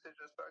was one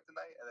decision to start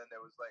tonight, and then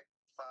there was like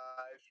 5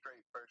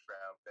 straight first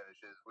round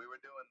finishes. We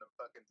were doing the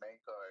fucking main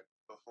card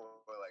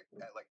before like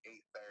at like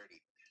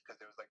 8:30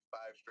 because there was like 5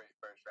 straight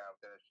first round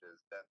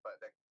finishes. That fight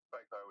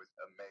card was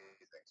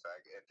amazing. So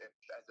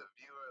as a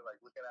viewer,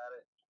 like looking at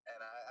it, and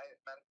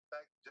matter of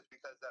fact, just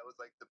because that was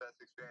like the best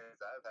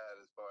experience I've had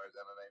as far as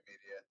MMA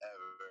media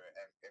ever,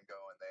 and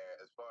going there,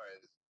 as far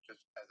as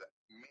just as a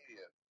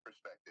media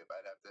perspective,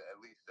 I'd have to at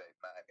least say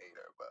 9-8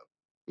 or above.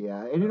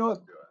 Yeah, and you know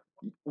what?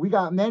 We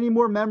got many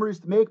more memories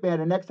to make, man.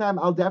 And next time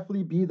I'll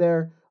definitely be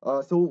there.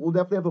 So we'll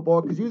definitely have a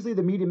ball because usually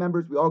the media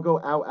members we all go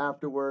out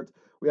afterwards.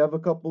 We have a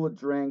couple of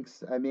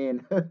drinks. I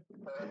mean,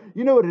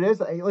 you know what it is.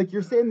 Like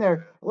you're sitting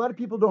there. A lot of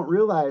people don't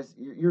realize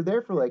you're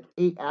there for like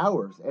 8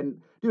 hours.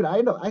 And dude,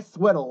 I know I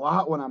sweat a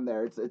lot when I'm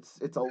there.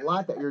 It's a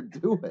lot that you're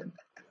doing.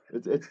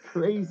 It's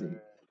crazy.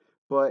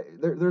 But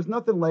there's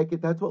nothing like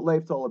it. That's what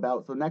life's all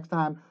about. So next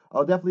time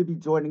I'll definitely be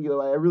joining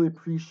you.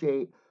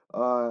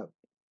 Uh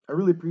I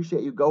really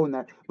appreciate you going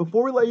there.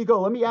 Before we let you go,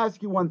 let me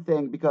ask you one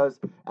thing because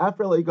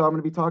after I let you go, I'm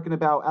going to be talking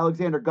about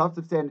Alexander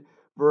Gustafsson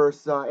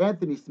versus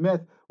Anthony Smith.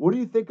 What do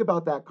you think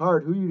about that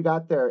card? Who you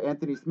got there,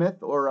 Anthony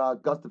Smith or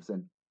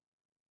Gustafsson?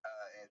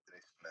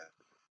 Anthony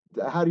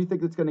Smith. How do you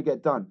think it's going to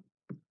get done?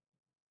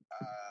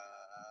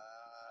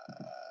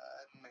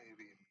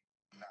 Maybe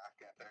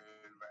knockout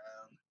third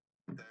round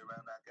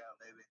knockout,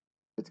 maybe.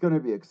 It's going to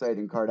be an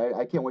exciting card.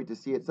 I can't wait to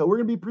see it. So we're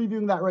going to be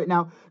previewing that right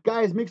now.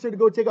 Guys, make sure to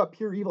go check out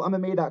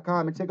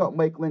pureevilmma.com and check out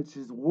Mike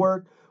Lynch's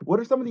work. What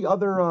are some of the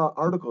other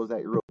articles that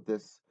you wrote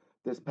this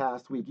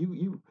past week?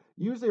 You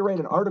usually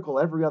write an article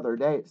every other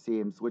day, it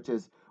seems, which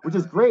is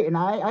great. And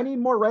I need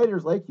more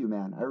writers like you,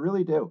 man. I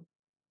really do.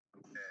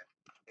 Yeah,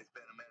 it's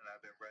been a minute.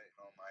 I've been writing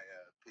all my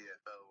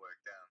PFL work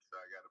down, so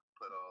I got to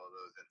put all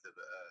those into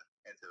the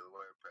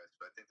WordPress.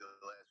 But I think the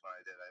last one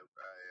I did, I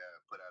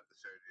put out the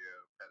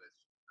Sergio Pettis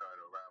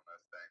Ricardo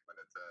Ramos thing, but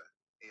it's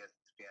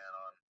ESPN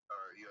on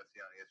or UFC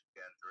on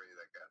ESPN 3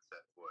 that got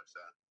set for. So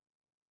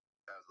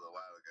that was a little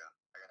while ago.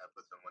 I gotta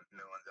put some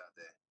new ones out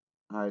there.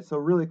 All right, so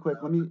really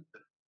quick, let me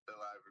the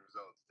live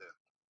results too.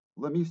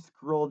 Let me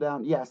scroll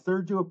down. Yeah,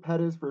 Sergio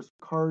Pettis versus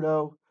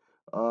Ricardo.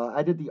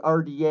 I did the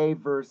RDA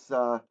versus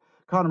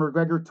Conor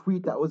McGregor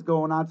tweet that was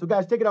going on. So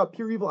guys, check it out,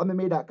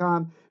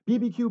 pureevilmma.com.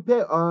 BBQ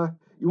Pit,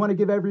 you want to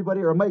give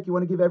everybody, or Mike, you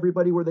want to give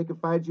everybody where they can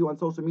find you on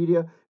social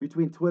media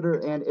between Twitter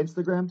and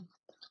Instagram?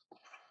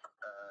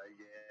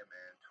 Yeah,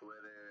 man.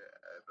 Twitter,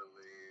 I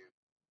believe.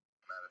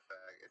 Matter of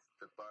fact, it's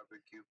the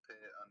barbecue pit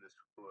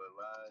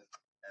 _live.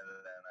 And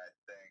then I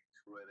think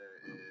Twitter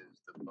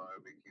is the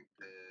barbecue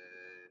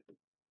pit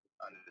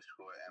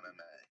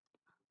 _MMA.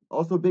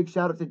 Also, big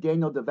shout out to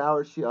Danielle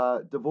Devour.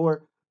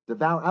 Devour.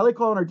 I like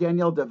calling her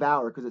Danielle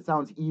Devour because it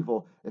sounds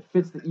evil. It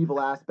fits the evil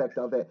aspect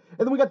of it.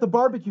 And then we got the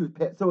barbecue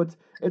pit, so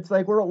it's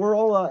like we're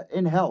all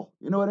in hell.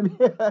 You know what I mean?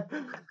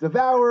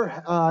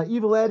 Devour,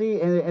 Evil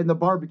Eddie, and the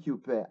barbecue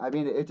pit. I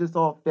mean, it just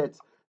all fits.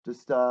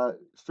 Just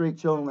straight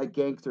chilling like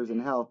gangsters in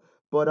hell.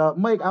 But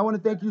Mike, I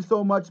want to thank you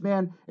so much,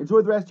 man.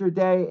 Enjoy the rest of your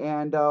day,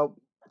 and I'll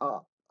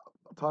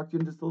talk to you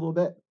in just a little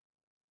bit.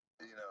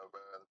 You know,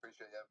 brother.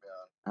 Appreciate you having me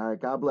on. All right,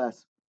 God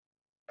bless.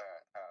 All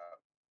right.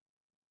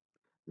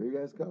 There you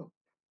guys go.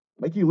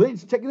 Mikey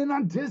Lynch checking in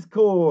on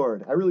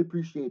Discord. I really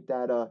appreciate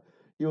that.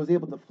 He was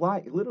able to fly.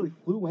 He literally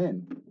flew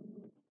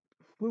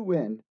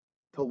in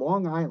to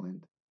Long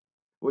Island,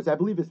 which I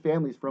believe his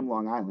family's from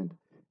Long Island,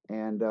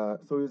 and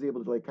so he was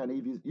able to like kind of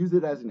use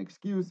it as an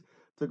excuse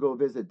to go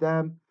visit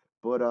them.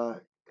 But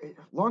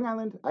Long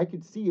Island, I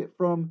could see it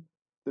from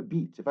the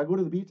beach. If I go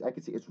to the beach, I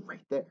can see it's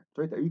right there. It's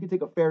right there. You can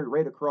take a ferry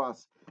right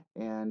across,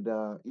 and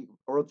or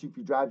else if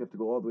you drive, you have to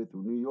go all the way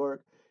through New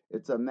York.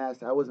 It's a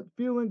mess. I wasn't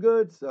feeling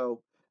good, so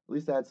at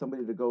least I had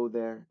somebody to go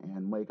there.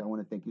 And Mike, I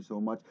want to thank you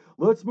so much.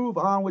 Let's move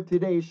on with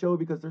today's show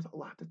because there's a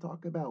lot to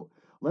talk about.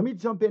 Let me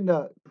jump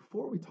into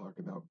before we talk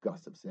about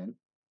Gustafsson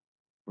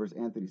versus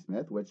Anthony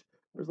Smith, which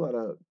there's a lot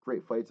of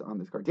great fights on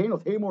this card. Daniel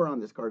Tamor on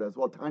this card as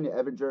well. Tanya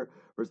Evinger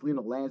versus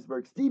Lena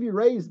Landsberg. Stevie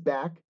Ray's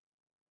back.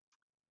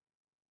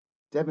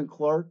 Devin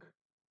Clark.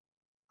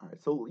 All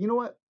right, so you know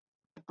what?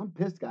 I'm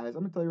pissed, guys.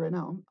 I'm gonna tell you right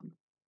now.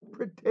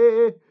 I'm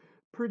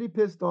pretty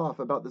pissed off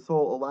about this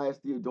whole Elias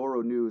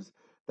Theodoro news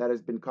that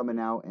has been coming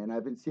out, and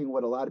I've been seeing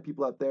what a lot of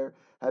people out there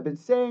have been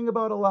saying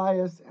about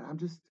Elias, and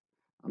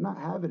I'm not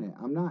having it.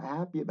 I'm not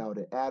happy about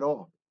it at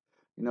all.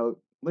 You know,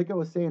 like I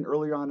was saying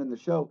earlier on in the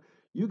show,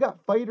 you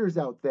got fighters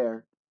out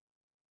there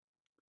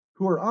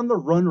who are on the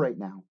run right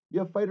now. You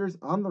have fighters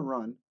on the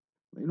run.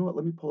 You know what?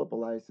 Let me pull up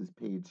Elias's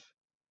page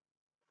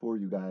for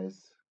you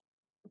guys.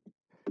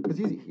 Because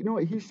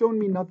he's shown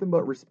me nothing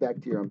but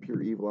respect here on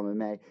Pure Evil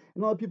MMA. And a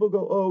lot of people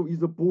go, oh,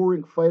 he's a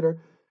boring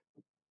fighter.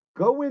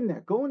 Go in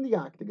there. Go in the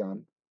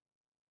octagon.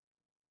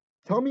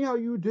 Tell me how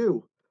you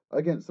do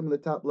against some of the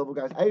top level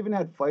guys. I even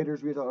had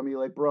fighters reach out to me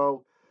like,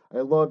 bro,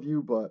 I love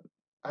you, but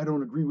I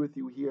don't agree with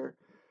you here.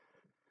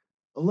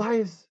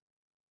 Elias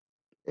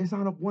is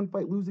on a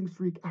 1-fight losing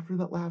streak after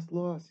that last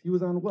loss. He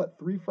was on a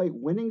 3-fight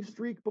winning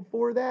streak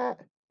before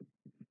that?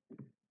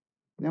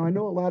 Now, I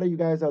know a lot of you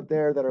guys out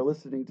there that are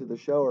listening to the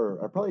show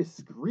are probably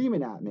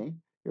screaming at me.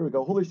 Here we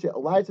go. Holy shit,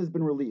 Elias has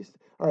been released.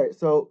 All right,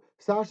 so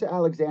Sasha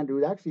Alexander,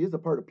 who actually is a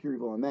part of Pure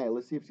Evil MMA.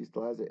 Let's see if she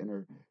still has it in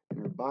her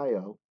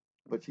bio.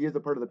 But she is a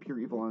part of the Pure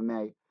Evil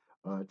MMA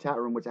chat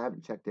room, which I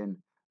haven't checked in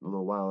a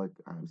little while.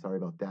 I'm sorry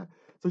about that.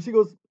 So she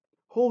goes,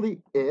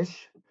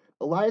 holy-ish,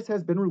 Elias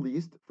has been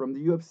released from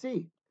the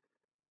UFC.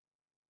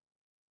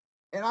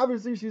 And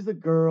obviously she's a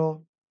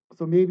girl,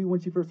 so maybe when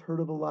she first heard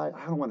of Elias,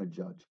 I don't want to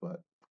judge,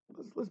 but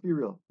let's be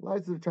real.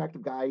 Elias is an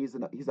attractive guy. He's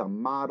a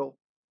model.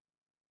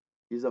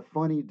 He's a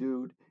funny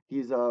dude.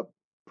 He's a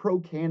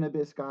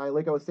pro-cannabis guy.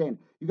 Like I was saying,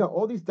 you got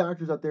all these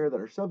doctors out there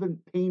that are shoving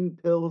pain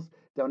pills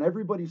down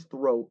everybody's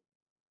throat,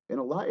 and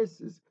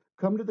Elias is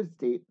coming to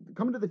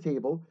the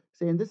table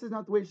saying this is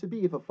not the way it should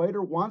be. If a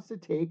fighter wants to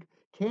take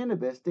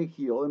cannabis to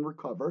heal and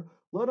recover,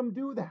 let him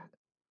do that.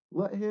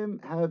 Let him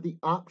have the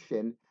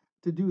option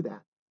to do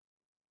that.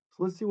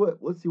 So let's see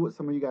what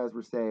some of you guys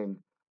were saying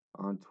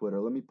on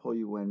Twitter. Let me pull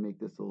you in, make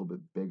this a little bit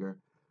bigger.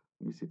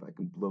 Let me see if I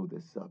can blow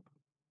this up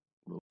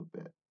a little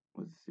bit.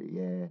 Let's see,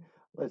 yeah.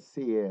 Let's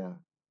see, yeah.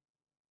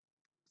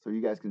 So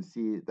you guys can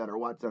see that are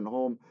watching at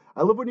home.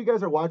 I love when you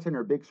guys are watching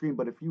our big screen,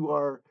 but if you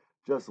are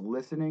just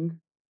listening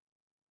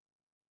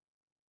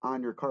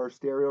on your car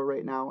stereo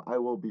right now, I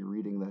will be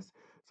reading this.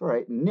 It's all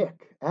right.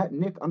 Nick, at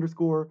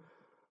Nick_Morabito.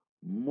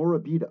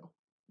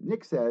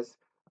 Nick says,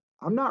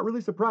 I'm not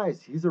really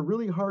surprised. He's a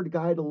really hard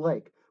guy to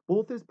like.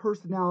 Both his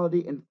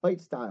personality and fight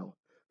style.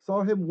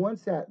 Saw him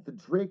once at the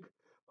Drake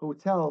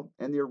Hotel,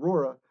 and the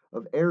aurora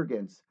of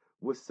arrogance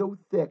was so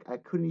thick I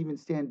couldn't even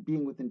stand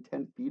being within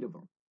 10 feet of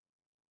him.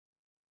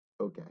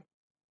 Okay.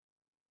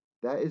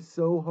 That is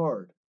so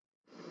hard.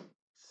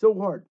 So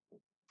hard.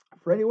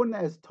 For anyone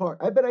that has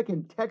talked, I bet I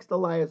can text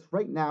Elias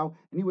right now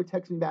and he would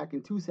text me back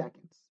in 2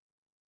 seconds.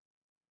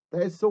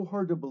 That is so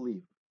hard to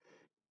believe.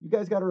 You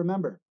guys got to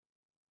remember,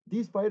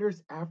 these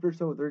fighters after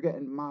show, they're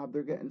getting mobbed,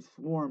 they're getting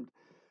swarmed.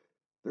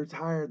 They're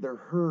tired, they're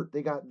hurt,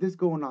 they got this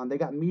going on, they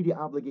got media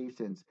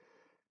obligations.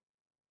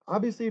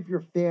 Obviously, if you're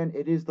a fan,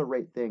 it is the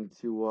right thing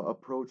to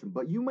approach them,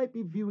 but you might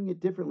be viewing it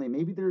differently.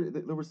 Maybe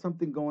there was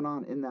something going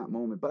on in that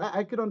moment. But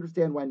I could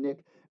understand why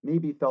Nick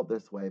maybe felt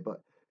this way,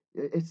 but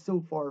it's so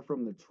far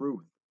from the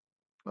truth.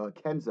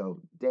 Kenzo,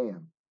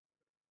 damn.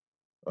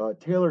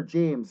 Taylor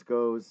James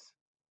goes,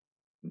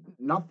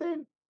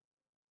 nothing?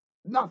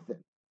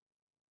 Nothing.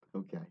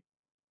 Okay.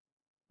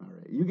 All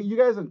right. You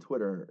guys on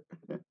Twitter.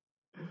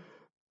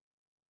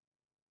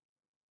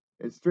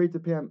 And straight to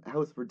Pam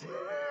house for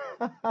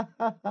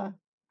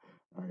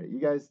all right, you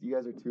guys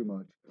are too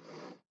much.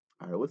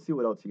 All right, let's see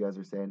what else you guys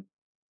are saying.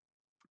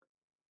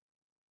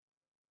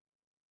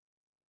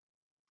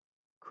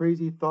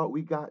 Crazy thought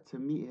we got to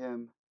meet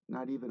him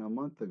not even a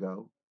month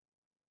ago.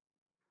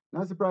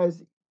 Not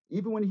surprised.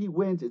 Even when he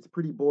wins, it's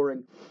pretty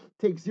boring.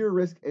 Takes zero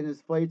risk, and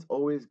his fights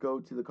always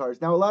go to the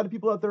cars. Now, a lot of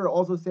people out there are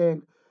also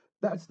saying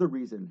that's the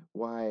reason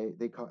why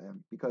they cut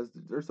him, because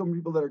there's so many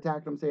people that are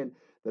attacking him saying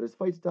that his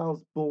fight style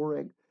is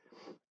boring.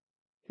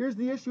 Here's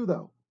the issue,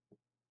 though.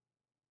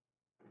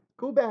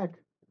 Go back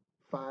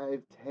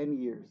 5-10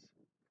 years.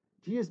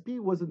 GSP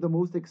wasn't the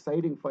most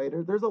exciting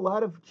fighter. There's a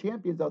lot of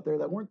champions out there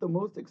that weren't the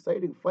most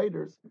exciting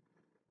fighters,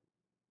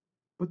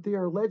 but they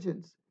are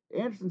legends.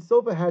 Anderson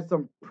Silva had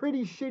some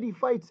pretty shitty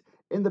fights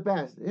in the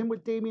past. Him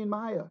with Damian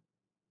Maia.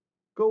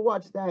 Go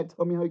watch that.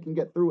 Tell me how he can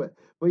get through it.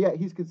 But yeah,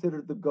 he's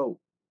considered the GOAT.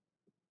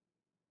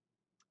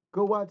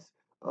 Go watch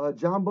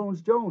John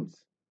Bones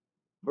Jones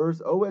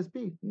versus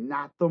OSP.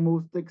 Not the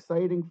most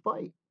exciting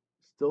fight.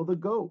 Still the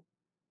GOAT.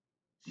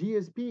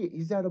 GSP,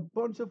 he's had a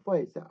bunch of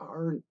fights that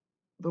aren't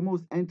the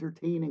most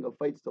entertaining of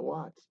fights to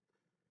watch.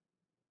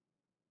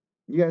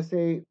 You guys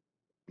say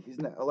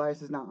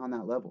Elias is not on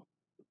that level.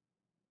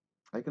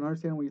 I can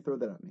understand when you throw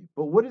that at me.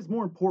 But what is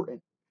more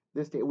important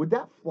this day? Would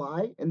that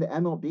fly in the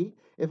MLB?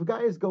 If a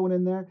guy is going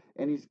in there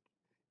and he's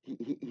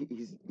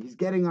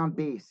getting on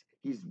base,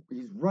 he's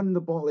running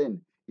the ball in,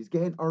 he's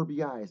getting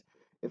RBIs.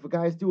 If a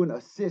guy's doing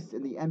assists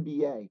in the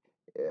NBA,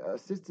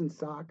 assists in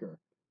soccer,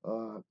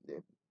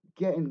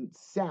 getting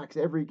sacks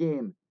every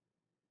game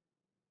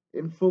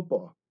in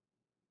football,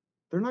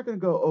 they're not going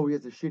to go, oh, he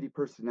has a shitty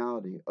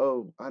personality.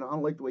 Oh, I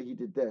don't like the way he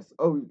did this.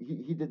 Oh,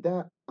 he did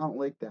that. I don't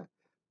like that.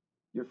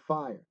 You're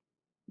fired.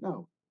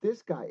 No,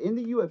 this guy in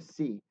the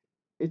UFC,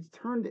 it's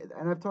turned,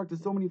 and I've talked to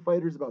so many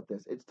fighters about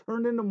this, it's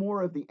turned into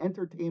more of the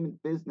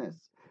entertainment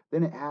business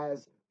than it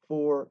has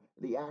for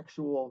the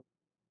actual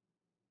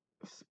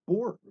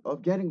sport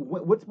of getting,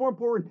 what's more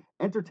important,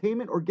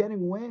 entertainment or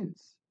getting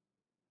wins?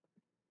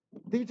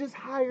 They just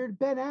hired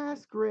Ben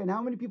Askren.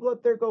 How many people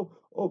out there go,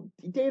 oh,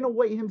 Dana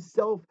White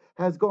himself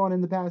has gone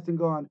in the past and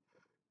gone,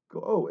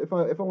 oh, if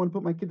I want to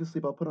put my kid to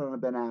sleep, I'll put on a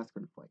Ben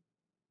Askren fight.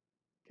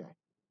 Okay.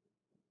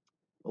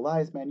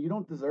 Elias, man, you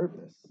don't deserve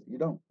this. You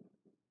don't.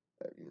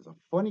 He's a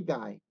funny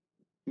guy.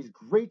 He's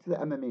great to the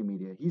MMA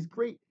media. He's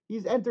great.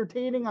 He's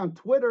entertaining on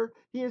Twitter.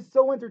 He is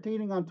so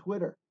entertaining on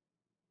Twitter.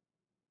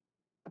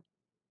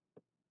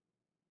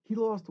 He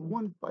lost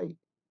one fight.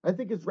 I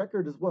think his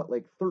record is what,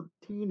 like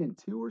 13-2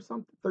 or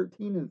something?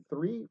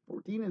 13-3?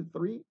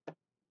 14-3?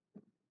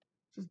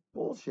 Just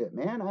bullshit,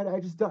 man.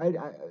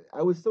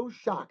 I was so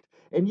shocked.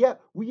 And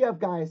yet we have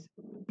guys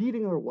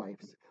beating their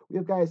wives. We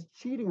have guys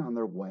cheating on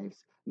their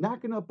wives,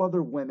 knocking up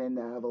other women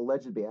that have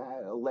allegedly.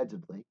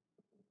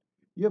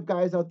 You have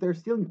guys out there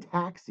stealing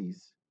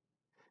taxis.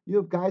 You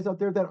have guys out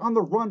there that are on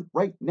the run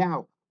right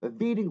now,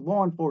 evading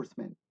law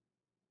enforcement.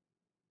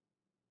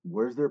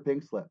 Where's their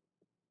pink slip?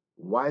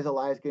 Why is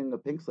Elias getting a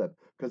pink slip?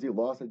 Because he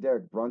lost to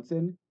Derek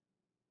Brunson?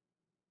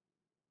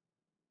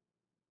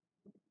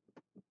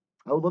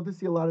 I would love to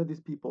see a lot of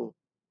these people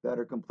that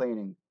are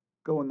complaining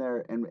go in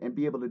there and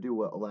be able to do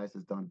what Elias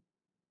has done.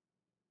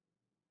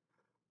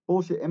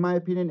 Bullshit, in my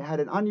opinion,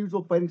 had an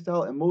unusual fighting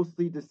style and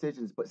mostly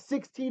decisions, but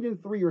 16-3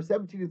 or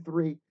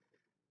 17-3,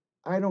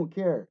 I don't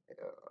care.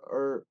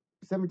 Or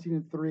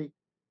 17-3,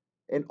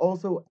 and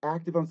also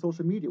active on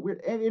social media.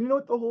 Weird. And you know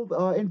what the whole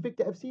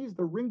Invicta FC is?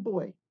 The ring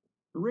boy,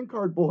 the ring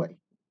card boy.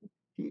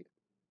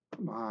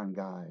 Come on,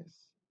 guys.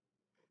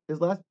 His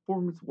last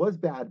performance was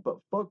bad, but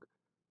fuck.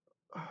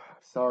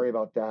 Sorry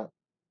about that.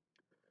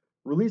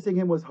 Releasing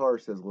him was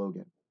harsh, says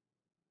Logan.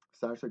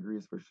 Sasha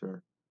agrees for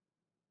sure.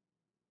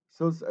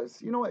 So,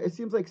 you know what? It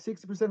seems like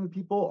 60% of the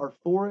people are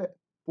for it,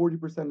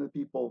 40% of the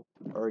people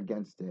are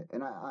against it.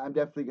 And I'm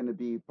definitely going to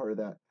be part of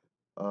that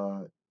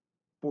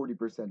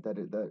 40%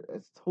 that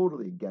is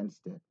totally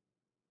against it.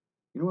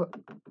 You know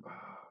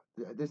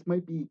what? This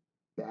might be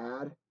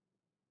bad.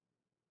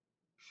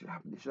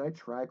 Should I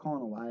try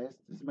calling Elias?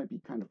 This might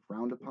be kind of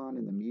frowned upon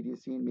in the media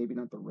scene. Maybe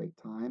not the right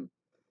time.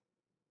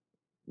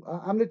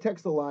 I'm going to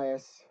text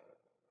Elias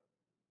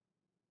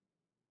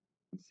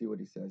and see what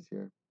he says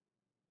here.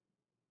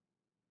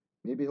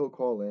 Maybe he'll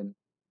call in.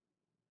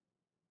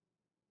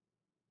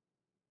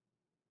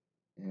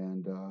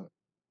 And,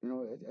 you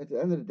know, at the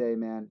end of the day,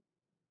 man,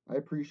 I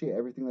appreciate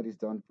everything that he's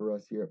done for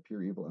us here at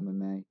Pure Evil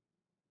MMA.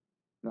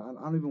 No,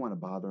 I don't even want to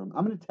bother him.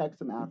 I'm going to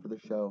text him after the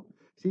show,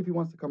 see if he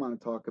wants to come on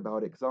and talk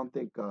about it, because I don't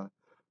think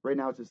right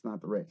now it's just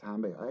not the right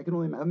time. I can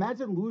only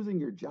imagine losing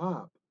your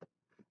job.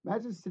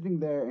 Imagine sitting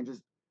there and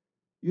just,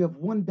 you have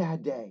one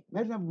bad day.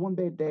 Imagine having one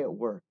bad day at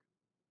work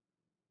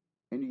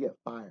and you get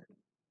fired.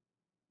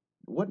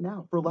 What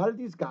now? For a lot of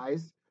these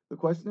guys, the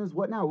question is,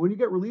 what now? When you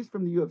get released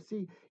from the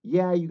UFC,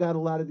 yeah, you got a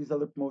lot of these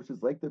other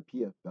promotions like the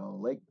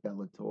PFL, like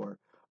Bellator,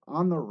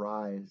 on the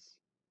rise.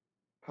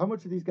 How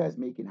much are these guys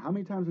making? How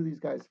many times are these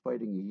guys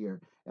fighting a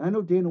year? And I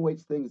know Dana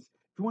White's things,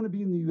 if you want to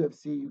be in the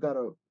UFC, you got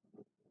to,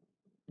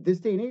 this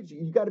day and age,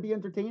 you got to be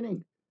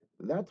entertaining.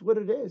 That's what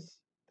it is.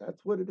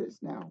 That's what it is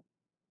now.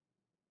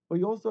 But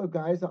you also have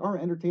guys that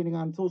aren't entertaining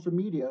on social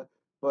media,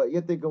 but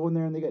yet they go in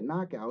there and they get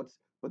knockouts,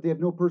 but they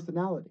have no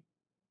personality.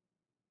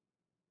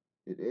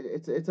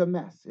 It's a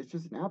mess. It's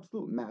just an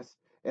absolute mess.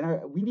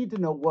 And we need to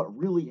know what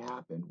really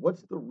happened.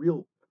 What's the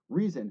real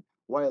reason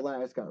why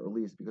Elias got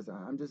released? Because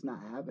I'm just not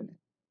having it.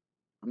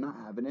 I'm not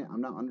having it. I'm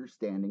not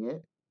understanding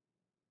it.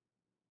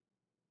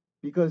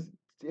 Because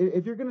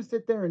if you're going to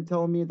sit there and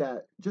tell me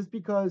that just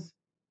because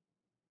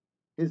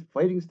his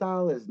fighting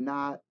style is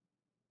not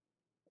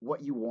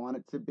what you want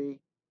it to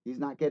be, he's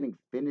not getting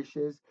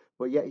finishes,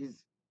 but yet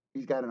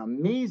he's got an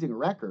amazing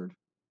record.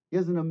 He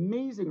has an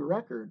amazing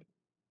record.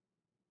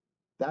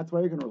 That's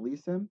why you're going to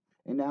release him.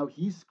 And now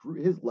he's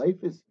screwed. His life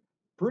is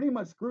pretty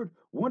much screwed.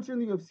 Once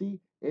you're in the UFC,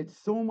 it's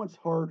so much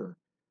harder.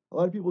 A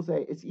lot of people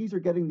say it's easier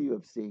getting the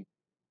UFC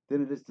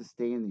than it is to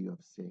stay in the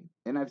UFC.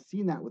 And I've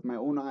seen that with my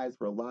own eyes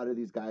for a lot of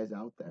these guys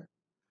out there.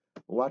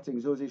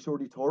 Watching Jose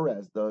Shorty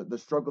Torres, the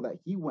struggle that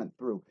he went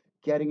through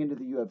getting into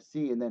the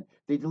UFC, and then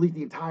they delete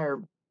the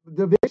entire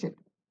division.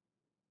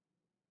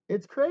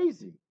 It's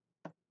crazy.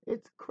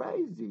 It's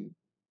crazy.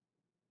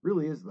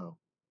 Really is, though.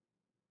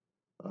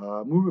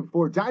 Moving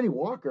forward, Johnny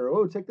Walker.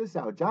 Oh, check this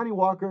out. Johnny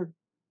Walker,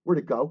 where'd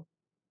it go?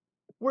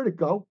 Where'd it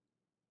go?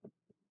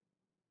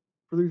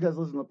 For those guys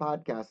listening to the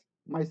podcast,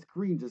 my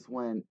screen just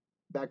went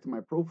back to my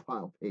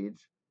profile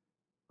page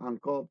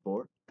uncalled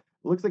for.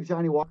 It looks like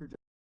Johnny Walker,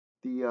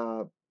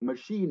 the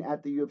machine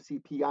at the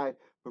UFC PI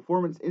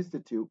Performance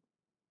Institute,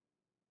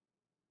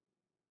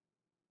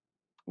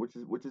 which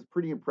is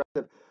pretty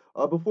impressive.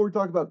 Before we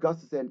talk about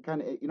GUS and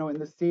kind of, you know, in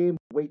the same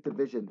weight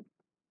division,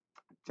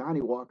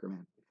 Johnny Walker,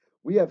 man.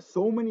 We have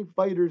so many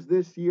fighters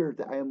this year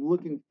that I am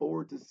looking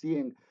forward to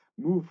seeing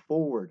move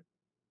forward.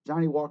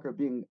 Johnny Walker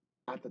being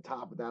at the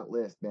top of that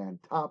list, man.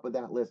 Top of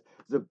that list.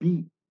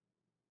 Zabit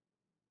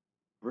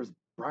versus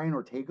Brian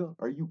Ortega.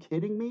 Are you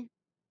kidding me?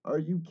 Are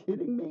you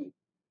kidding me?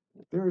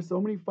 There are so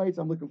many fights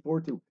I'm looking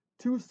forward to.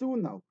 Too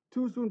soon, though.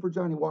 Too soon for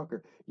Johnny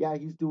Walker. Yeah,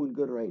 he's doing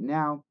good right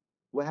now.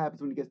 What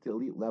happens when he gets to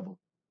elite level?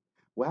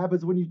 What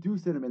happens when you do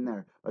send him in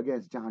there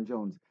against John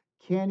Jones?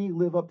 Can he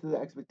live up to the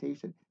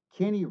expectation?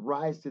 Can he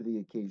rise to the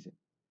occasion?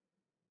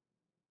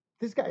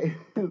 This guy,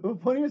 the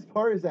funniest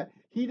part is that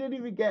he didn't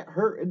even get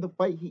hurt in the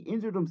fight. He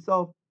injured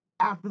himself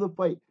after the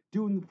fight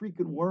doing the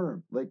freaking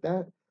worm like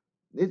that.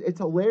 It's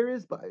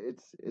hilarious, but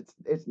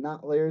it's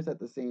not hilarious at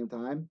the same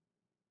time.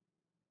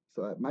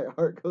 So my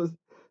heart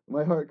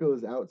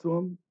goes out to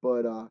him.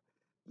 But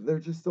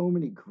there's just so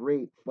many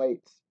great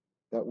fights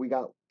that we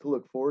got to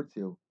look forward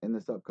to in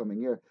this upcoming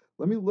year.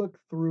 Let me look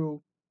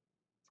through.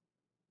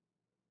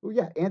 Oh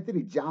yeah,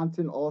 Anthony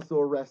Johnson also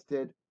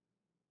arrested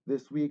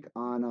this week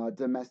on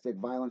domestic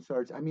violence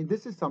charge. I mean,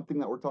 this is something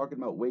that we're talking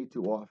about way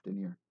too often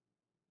here.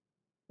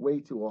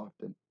 Way too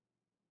often.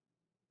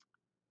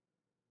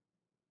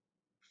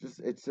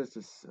 It's just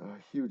a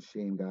huge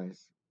shame,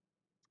 guys.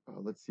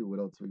 Let's see what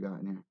else we got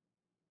in here.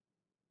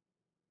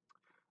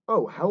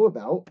 Oh, how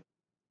about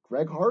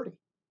Greg Hardy?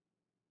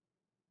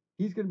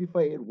 He's going to be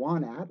fighting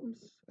Juan Adams.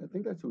 I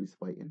think that's who he's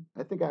fighting.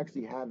 I think I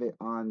actually have it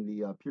on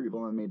the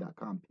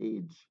pureevilmma.com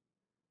page.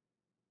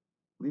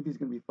 I believe he's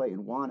going to be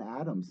fighting Juan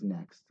Adams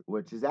next,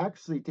 which is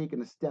actually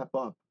taking a step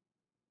up.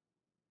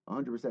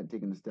 100%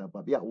 taking a step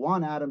up. Yeah,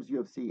 Juan Adams,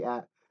 UFC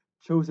at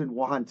Chosen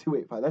Juan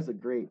 285. That's a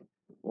great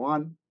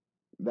Juan.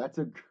 That's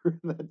a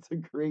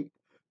great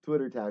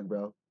Twitter tag,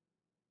 bro.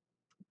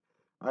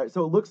 All right,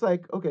 so it looks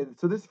like okay.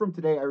 So this is from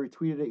today. I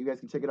retweeted it. You guys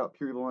can check it out.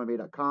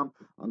 pureevilmma.com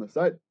on the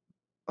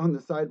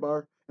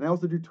sidebar, and I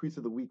also do tweets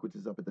of the week, which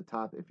is up at the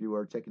top if you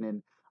are checking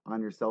in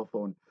on your cell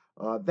phone.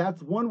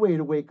 That's one way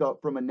to wake up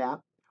from a nap.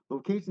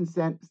 Location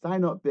sent.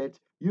 Sign up, bitch.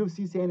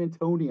 UFC San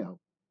Antonio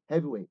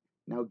heavyweight.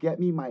 Now get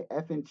me my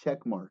effing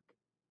check mark.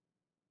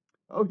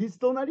 Oh, he's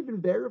still not even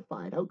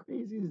verified. How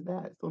crazy is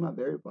that? Still not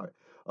verified.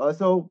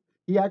 So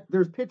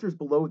there's pictures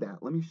below that.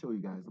 Let me show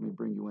you guys. Let me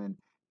bring you in.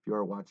 If you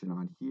are watching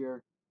on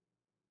here,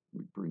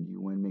 let me bring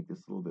you in. Make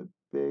this a little bit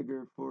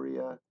bigger for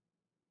you.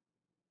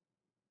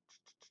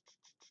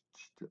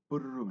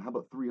 How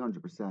about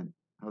 300%?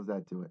 How's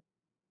that do it?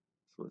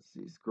 So let's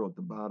see. Scroll at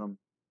the bottom,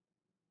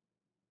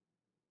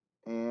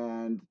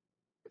 and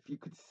if you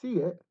could see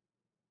it,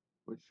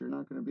 which you're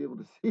not going to be able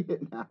to see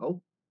it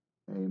now.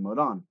 Hey,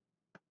 Modon.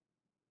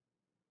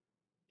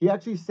 He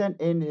actually sent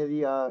in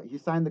he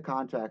signed the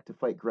contract to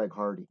fight Greg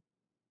Hardy.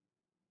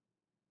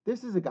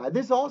 This is a guy.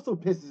 This also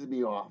pisses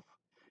me off.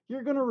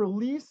 You're gonna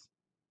release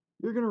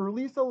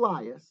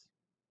Elias,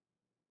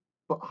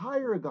 but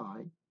hire a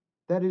guy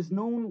that is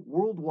known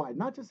worldwide,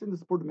 not just in the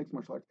sport of mixed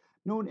martial arts,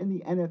 known in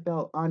the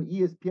NFL, on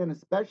ESPN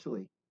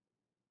especially,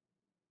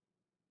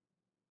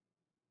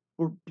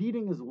 for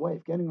beating his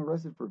wife, getting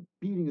arrested for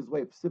beating his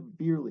wife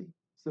severely,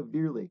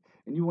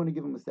 and you want to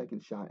give him a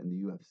second shot in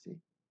the UFC.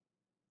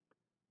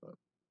 But,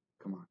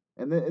 come on.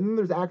 And then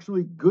there's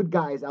actually good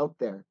guys out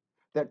there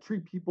that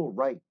treat people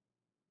right,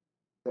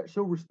 that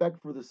show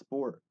respect for the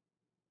sport,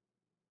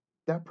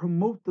 that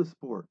promote the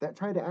sport, that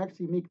try to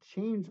actually make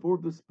change for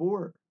the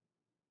sport,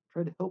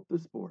 try to help the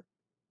sport.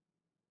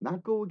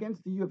 Not go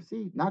against the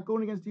UFC, not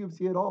going against the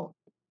UFC at all.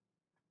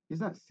 He's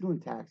not stealing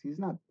taxes, he's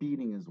not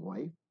beating his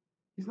wife,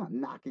 he's not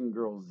knocking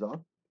girls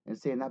up and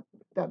saying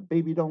that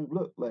baby don't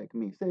look like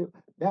me. Say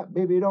that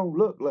baby don't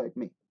look like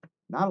me.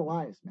 Not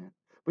Elias, man.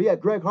 But yeah,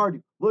 Greg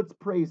Hardy, let's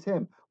praise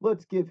him.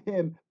 Let's give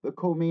him the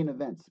co-main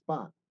event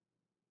spot.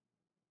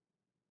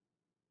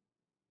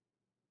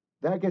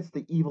 That gets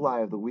the evil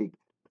eye of the week.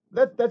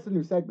 That's the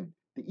new segment.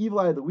 The evil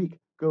eye of the week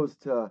goes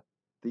to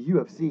the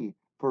UFC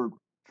for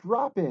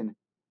dropping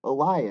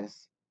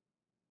Elias,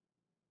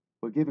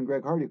 but giving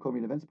Greg Hardy a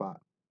co-main event spot.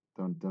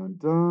 Dun dun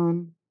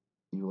dun.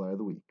 Evil eye of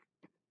the week.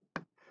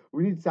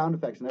 We need sound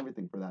effects and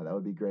everything for that. That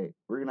would be great.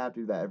 We're gonna have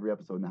to do that every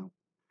episode now.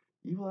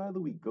 Evil eye of the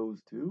week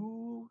goes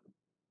to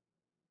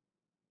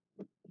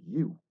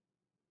you,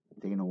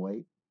 Dana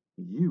White.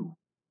 You,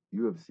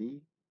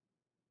 UFC.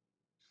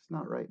 It's just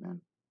not right,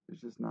 man. It's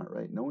just not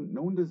right. No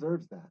one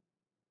deserves that.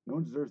 No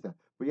one deserves that.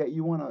 But yet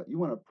you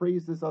wanna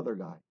praise this other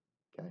guy.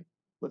 Okay.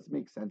 Let's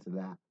make sense of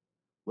that.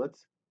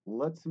 Let's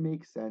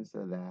make sense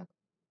of that.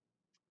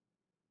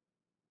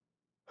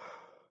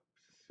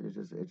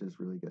 It just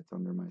really gets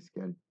under my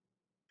skin.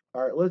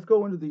 All right, let's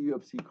go into the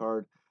UFC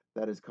card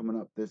that is coming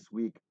up this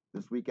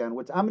weekend,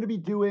 which I'm going to be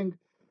doing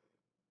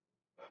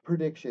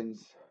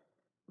predictions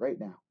right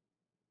now.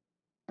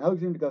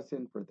 Alexander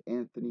Gustin for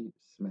Anthony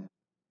Smith.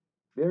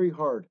 Very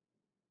hard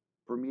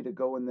for me to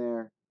go in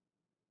there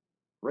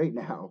right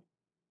now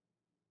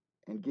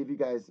and give you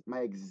guys my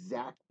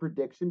exact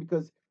prediction,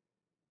 because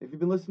if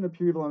you've been listening to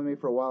Pure Evil MMA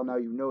for a while now,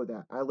 you know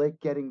that I like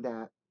getting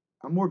that.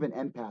 I'm more of an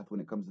empath when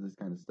it comes to this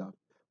kind of stuff,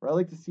 where I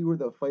like to see where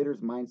the fighter's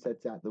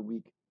mindset's at the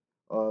week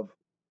of.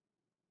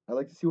 I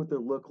like to see what they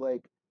look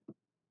like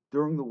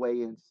during the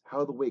weigh-ins,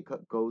 how the weight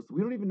cut goes.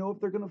 We don't even know if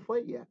they're going to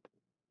fight yet.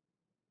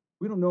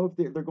 We don't know if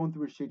they're going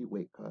through a shitty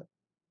weight cut.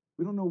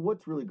 We don't know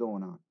what's really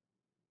going on.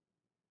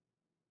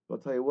 But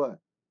I'll tell you what,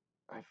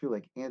 I feel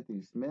like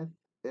Anthony Smith,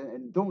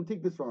 and don't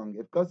take this wrong.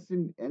 If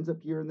Gustafsson ends up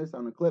hearing this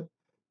on a clip,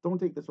 don't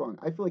take this wrong.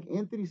 I feel like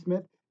Anthony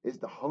Smith is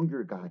the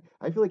hunger guy.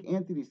 I feel like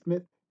Anthony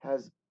Smith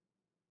has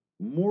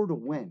more to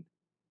win.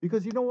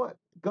 Because you know what?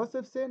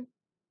 Gustafsson,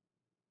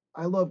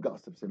 I love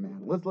Gustafsson,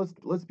 man.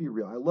 Let's be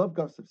real. I love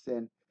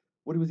Gustafsson.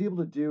 What he was able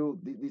to do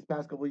these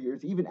past couple of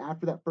years, even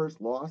after that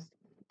first loss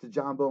to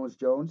John Bones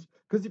Jones.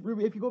 Because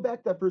if you go back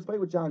to that first fight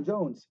with John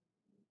Jones,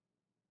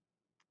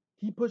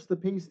 he pushed the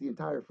pace the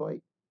entire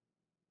fight.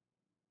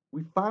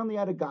 We finally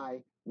had a guy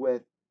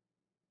with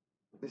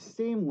the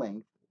same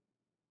length.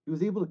 He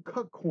was able to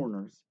cut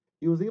corners.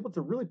 He was able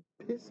to really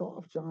piss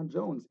off John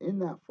Jones in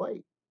that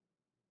fight.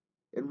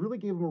 It really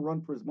gave him a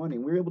run for his money.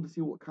 And we were able to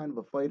see what kind of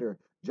a fighter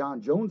John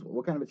Jones was,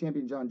 what kind of a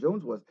champion John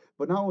Jones was.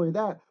 But not only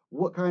that,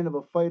 what kind of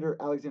a fighter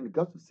Alexander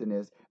Gustafsson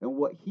is and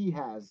what he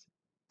has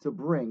to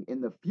bring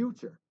in the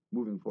future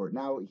moving forward.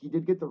 Now, he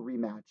did get the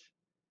rematch.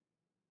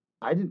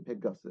 I didn't pick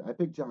Gustafsson. I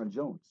picked John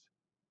Jones.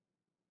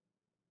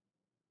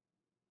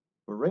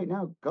 But right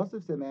now,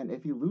 Gustafsson, man,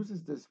 if he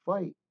loses this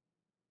fight,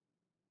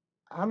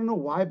 I don't know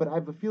why, but I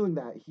have a feeling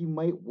that he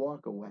might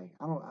walk away.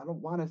 I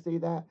don't want to say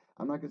that.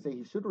 I'm not going to say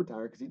he should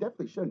retire because he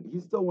definitely shouldn't.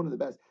 He's still one of the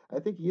best. I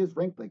think he is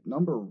ranked like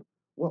number,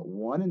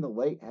 one in the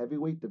light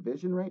heavyweight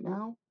division right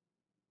now.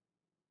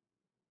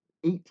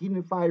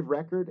 18-5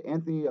 record.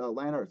 Anthony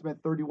Lionheart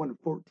Smith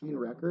 31-14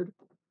 record.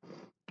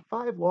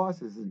 5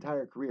 losses his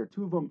entire career.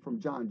 2 of them from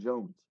John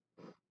Jones.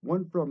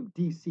 1 from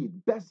DC.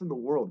 Best in the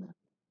world, man.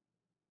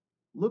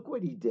 Look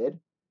what he did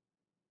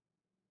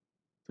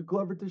to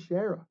Glover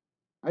Teixeira.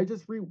 I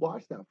just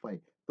rewatched that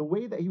fight. The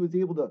way that he was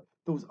able to,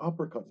 those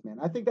uppercuts, man.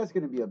 I think that's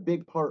going to be a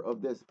big part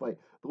of this fight.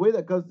 The way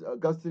that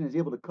Gustafsson is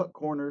able to cut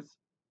corners,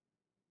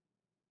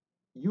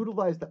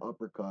 utilize the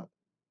uppercut.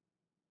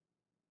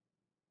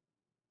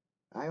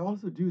 I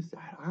also do.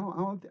 I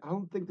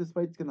don't think this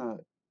fight's gonna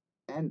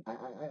end.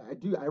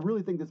 I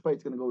really think this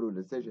fight's gonna go to a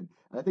decision.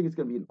 I think it's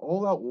gonna be an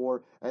all-out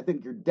war. I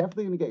think you're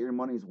definitely gonna get your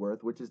money's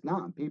worth, which is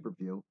not on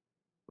pay-per-view.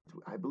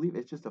 I believe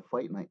it's just a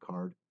fight night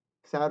card.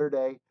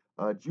 Saturday,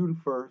 June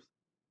 1st.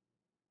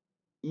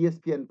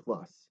 ESPN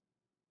Plus.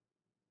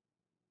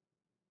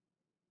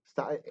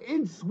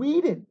 In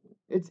Sweden.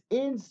 It's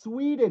in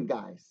Sweden,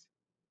 guys.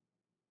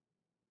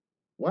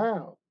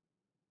 Wow.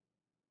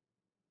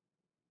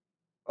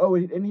 Oh,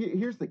 and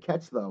here's the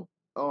catch, though.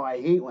 Oh,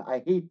 I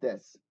hate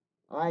this.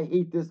 I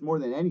hate this more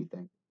than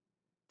anything.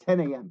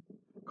 10 a.m.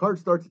 Card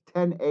starts at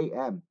 10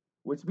 a.m.,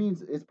 which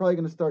means it's probably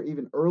going to start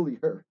even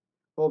earlier.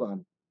 Hold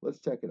on.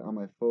 Let's check it on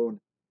my phone.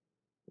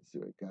 Let's see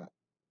what I got.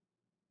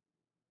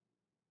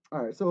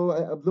 All right,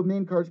 so the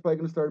main card's probably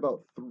going to start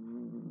about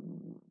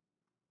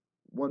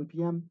 1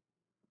 p.m.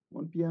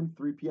 1 p.m.,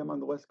 3 p.m. on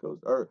the West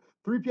Coast, or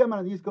 3 p.m.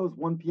 on the East Coast,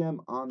 1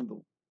 p.m. on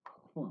the,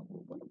 hold on,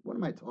 what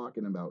am I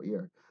talking about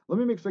here? Let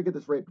me make sure I get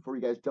this right before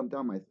you guys jump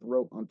down my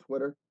throat on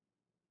Twitter.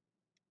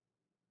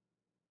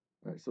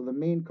 All right, so the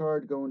main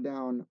card going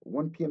down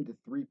 1 p.m. to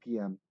 3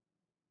 p.m.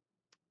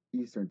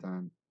 Eastern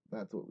time.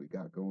 That's what we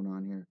got going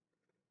on here.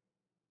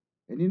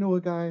 And you know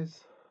what, guys?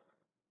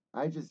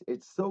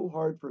 It's so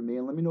hard for me,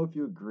 and let me know if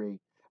you agree.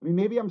 I mean,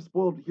 maybe I'm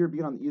spoiled here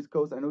being on the East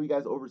Coast. I know you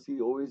guys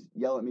overseas always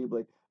yell at me, but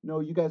like,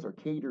 no, you guys are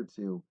catered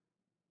to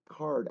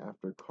card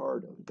after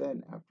card,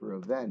 event after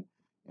event.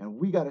 And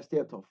we got to stay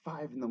up till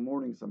 5 in the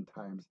morning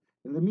sometimes.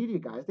 And the media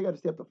guys, they got to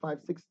stay up to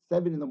 5, 6,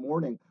 7 in the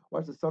morning,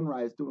 watch the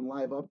sunrise, doing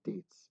live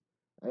updates.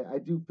 I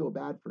do feel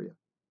bad for you.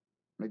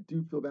 I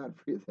do feel bad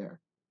for you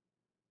there.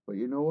 But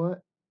you know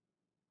what?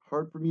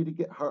 Hard for me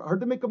to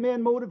hard to make a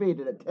man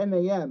motivated at 10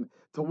 a.m.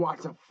 to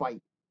watch a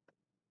fight.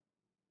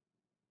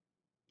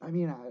 I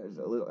mean,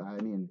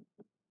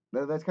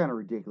 that's kind of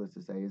ridiculous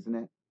to say, isn't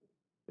it?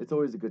 It's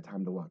always a good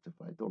time to watch a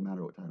fight. Don't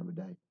matter what time of the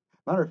day.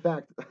 Matter of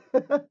fact,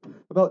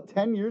 about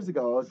 10 years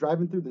ago, I was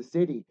driving through the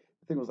city.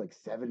 I think it was like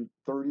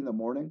 7:30 in the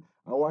morning.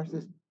 I watched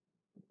this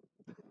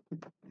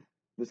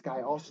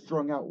guy all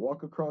strung out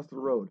walk across the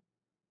road,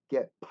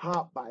 get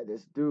popped by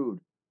this dude,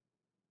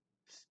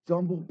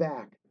 stumbled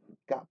back,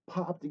 got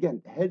popped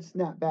again, head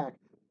snapped back,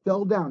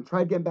 fell down,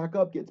 tried getting back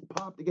up, gets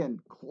popped again,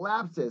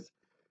 collapses.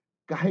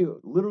 Guy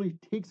literally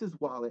takes his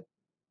wallet,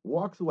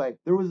 walks away.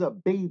 There was a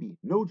baby.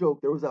 No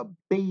joke. There was a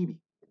baby.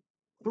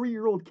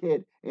 3-year-old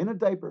kid in a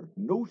diaper,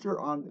 no shirt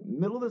on,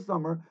 middle of the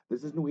summer.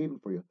 This is New Haven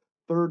for you.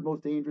 3rd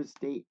most dangerous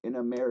state in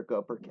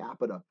America per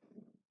capita.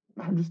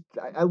 I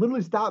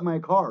literally stopped my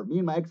car. Me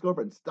and my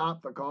ex-girlfriend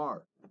stopped the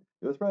car.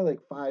 It was probably like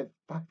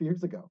 5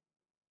 years ago.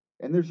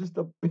 And there's just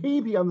a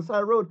baby on the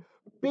side of the road.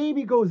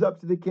 Baby goes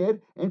up to the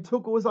kid and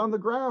took what was on the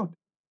ground.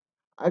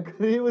 I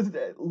wish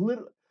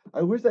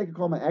I could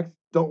call my ex.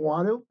 Don't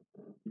want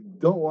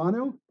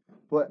to.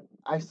 But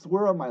I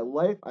swear on my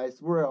life, I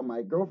swear on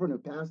my girlfriend who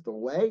passed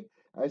away,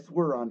 I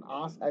swear on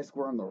us, I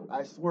swear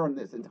on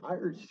this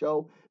entire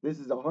show, this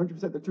is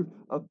 100% the truth.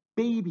 A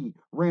baby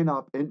ran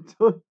up and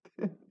took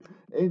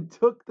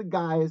the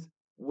guy's,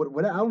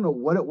 what I don't know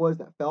what it was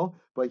that fell,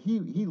 but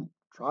he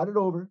trotted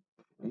over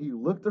and he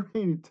looked around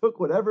and he took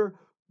whatever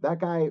that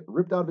guy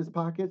ripped out of his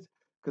pockets,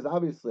 because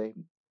obviously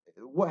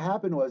what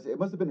happened was it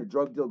must have been a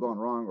drug deal gone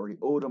wrong, or he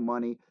owed him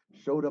money,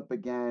 showed up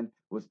again,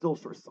 was still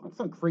short.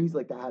 Something crazy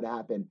like that had to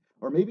happen.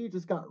 Or maybe he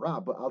just got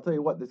robbed. But I'll tell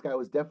you what, this guy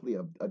was definitely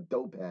a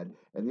dope head.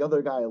 And the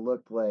other guy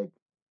looked like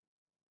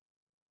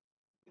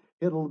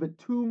he had a little bit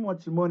too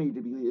much money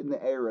to be in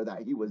the era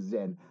that he was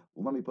in.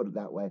 Let me put it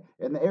that way.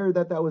 And the area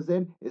that was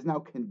in is now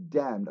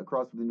condemned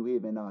across from the New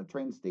Haven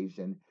train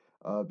station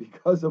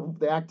because of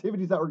the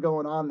activities that were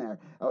going on there.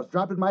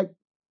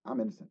 I'm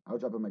innocent. I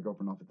was dropping my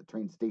girlfriend off at the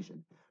train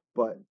station.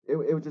 But it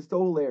was just so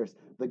hilarious.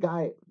 The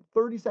guy,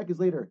 30 seconds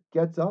later,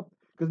 gets up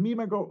because me and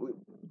my girl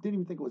didn't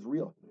even think it was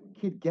real.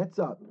 Kid gets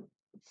up,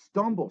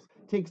 stumbles,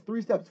 takes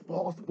 3 steps,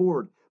 falls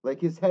forward. Like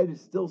his head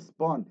is still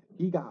spun.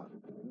 He got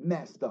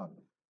messed up.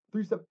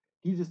 3 steps.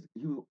 He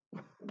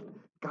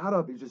got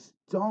up. He's just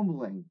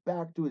stumbling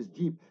back to his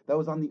Jeep that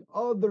was on the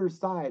other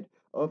side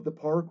of the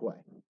parkway.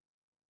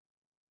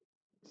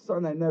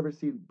 Something I've never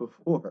seen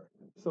before.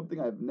 Something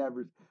I've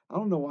never. I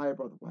don't know why I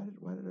brought. Why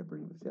did I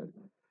bring this yet?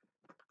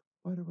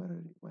 Why did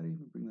I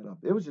even bring that up?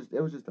 It was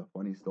just a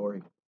funny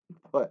story.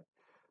 But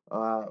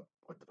what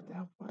the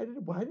hell?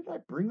 Why did I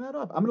bring that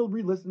up? I'm gonna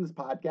re-listen to this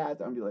podcast.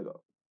 I'm gonna be like,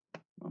 oh,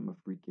 I'm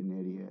a freaking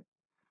idiot.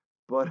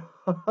 But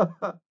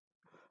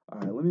all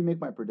right, let me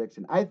make my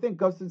prediction. I think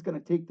Gustin's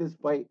gonna take this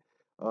fight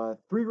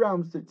 3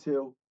 rounds to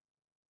 2.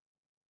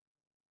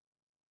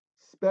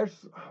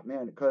 Especially, oh,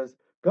 man, because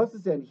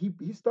Gustafsson,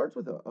 he starts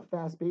with a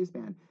fast pace,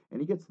 man, and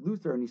he gets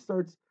looser and he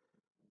starts.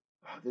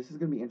 This is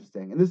going to be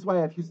interesting. And this is why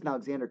I have Houston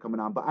Alexander coming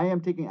on. But I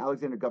am taking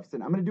Alexander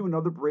Gustafsson. I'm going to do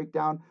another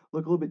breakdown,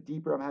 look a little bit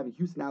deeper. I'm having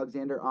Houston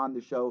Alexander on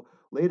the show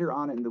later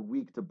on in the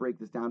week to break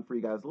this down for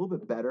you guys a little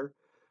bit better.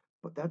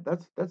 But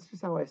that's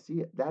just how I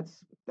see it.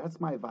 That's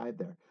my vibe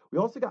there. We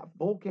also got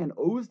Volkan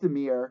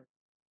Ozdemir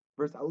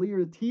versus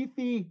Alir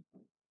Latifi.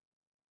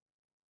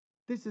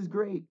 This is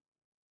great.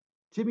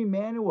 Jimmy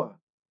Manua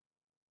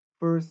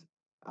versus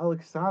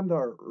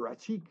Alexander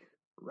Rakchik.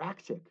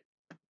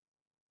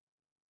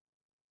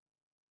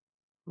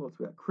 Who else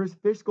we got? Chris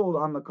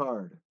Fishgold on the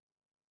card.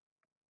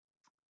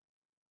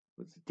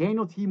 Let's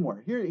Daniel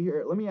Timur.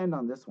 Here. Let me end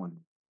on this one.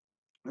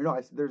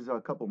 There's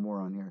a couple more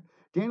on here.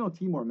 Daniel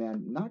Timur,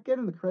 man, not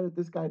getting the credit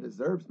this guy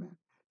deserves, man.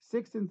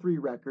 6-3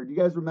 record. You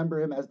guys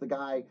remember him as the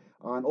guy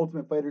on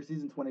Ultimate Fighter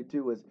Season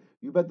 22 was,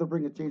 you bet they'll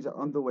bring a change of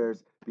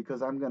underwears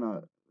because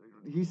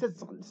he said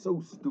something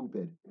so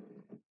stupid.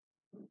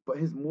 But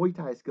his Muay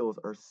Thai skills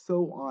are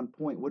so on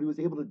point. What he was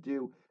able to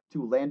do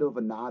to Lando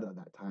Venata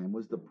that time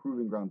was the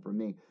proving ground for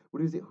me.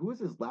 Who was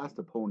his last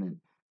opponent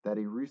that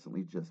he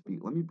recently just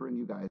beat? Let me bring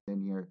you guys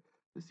in here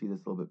to see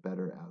this a little bit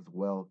better as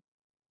well.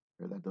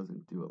 Or that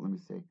doesn't do it. Let me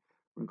see.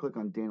 We're going to click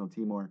on Daniel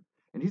Timur.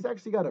 And he's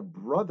actually got a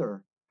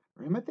brother.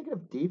 Or am I thinking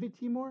of David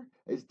Timur?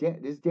 Is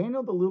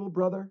Daniel the little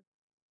brother?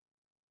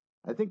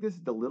 I think this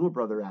is the little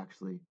brother,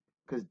 actually.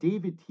 Because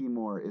David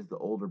Timur is the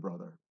older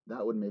brother.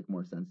 That would make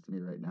more sense to me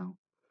right now.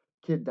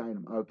 Kid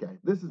Dynamo. Okay,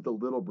 this is the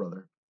little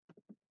brother.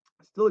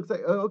 Still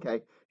excited. Oh,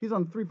 okay. He's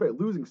on a 3-fight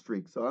losing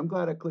streak, so I'm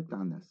glad I clicked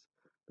on this.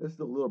 This is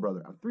the little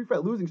brother. A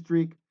 3-fight losing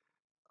streak.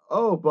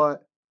 Oh,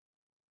 but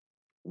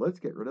let's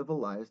get rid of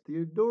Elias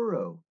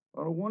Theodoro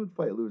on a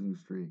 1-fight losing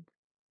streak.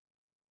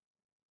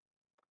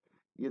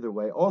 Either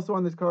way. Also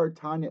on this card,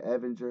 Tanya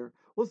Evinger.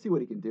 We'll see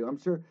what he can do. I'm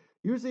sure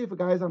usually if a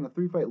guy's on a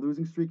 3-fight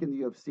losing streak in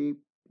the UFC,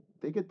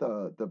 they get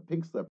the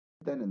pink slip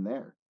then and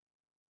there.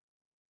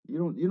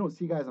 You don't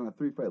see guys on a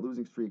 3-fight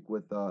losing streak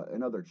with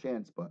another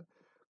chance, but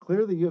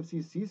clearly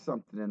UFC sees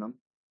something in him.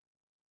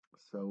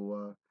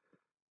 So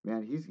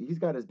man, he's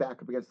got his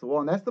back up against the wall,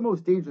 and that's the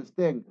most dangerous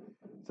thing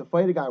to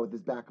fight a guy with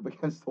his back up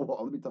against the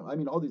wall. Let me tell you, I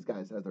mean, all these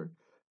guys have their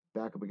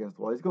back up against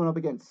the wall. He's going up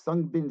against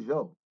Sung Bin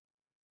Jo.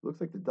 Looks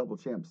like the double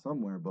champ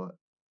somewhere, but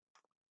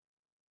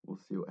we'll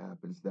see what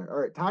happens there. All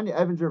right, Tanya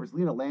Evinger versus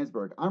Lena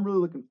Landsberg. I'm really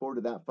looking forward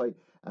to that fight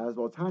as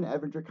well. Tanya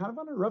Evinger, kind of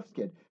on a rough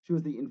skid. She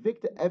was the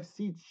Invicta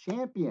FC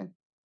champion.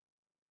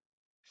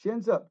 She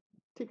ends up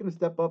taking a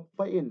step up,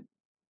 fighting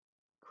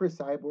Chris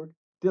Cyborg.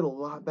 Did a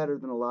lot better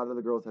than a lot of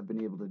the girls have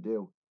been able to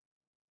do.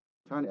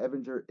 Tanya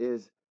Evinger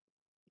is,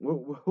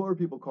 what are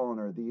people calling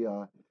her?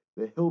 The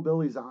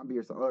hillbilly zombie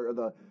or something,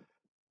 or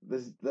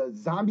the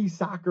zombie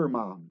soccer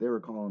mom, they were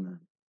calling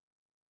her.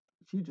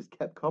 She just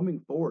kept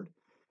coming forward.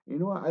 You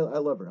know what? I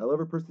love her. I love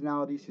her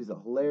personality. She's a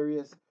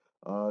hilarious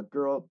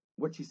girl.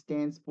 What she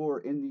stands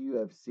for in the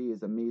UFC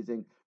is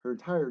amazing. Her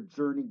entire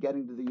journey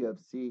getting to the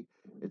UFC,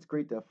 it's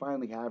great to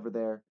finally have her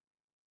there.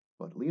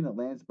 But Lena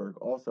Landsberg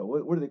also,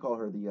 what do they call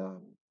her?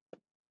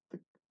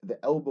 The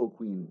elbow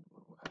queen.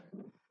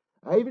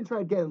 I even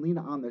tried getting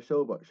Lena on the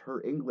show, but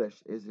her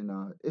English isn't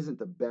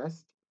the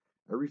best.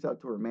 I reached out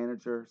to her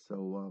manager,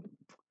 so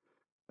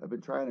I've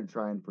been trying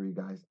for you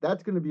guys.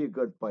 That's going to be a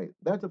good fight.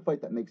 That's a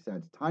fight that makes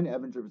sense. Tanya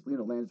Evinger versus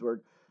Lena Landsberg.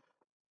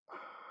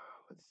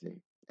 Let's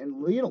see.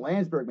 And Lena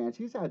Landsberg, man,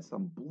 she's had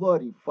some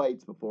bloody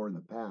fights before in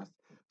the past.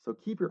 So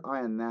keep your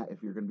eye on that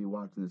if you're going to be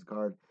watching this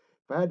card.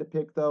 If I had to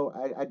pick, though,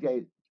 I'd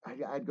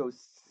go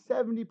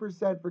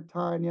 70% for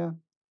Tanya,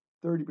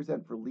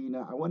 30% for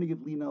Lena. I want to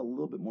give Lena a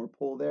little bit more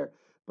pull there.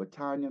 But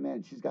Tanya,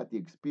 man, she's got the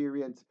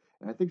experience.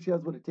 And I think she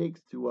has what it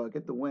takes to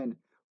get the win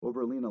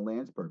over Lena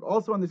Landsberg.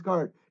 Also on this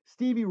card,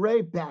 Stevie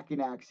Ray back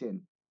in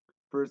action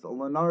versus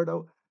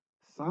Leonardo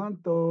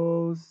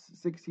Santos,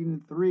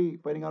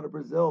 16-3, fighting out of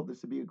Brazil. This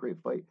should be a great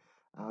fight.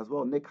 As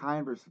well, Nick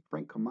Hine versus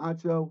Frank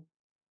Camacho.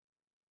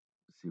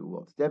 Let's see who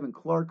else. Devin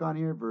Clark on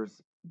here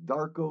versus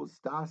Darko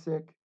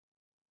Stasic.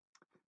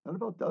 That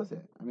about does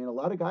it. I mean, a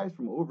lot of guys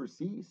from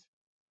overseas.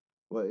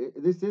 Well,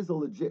 this is a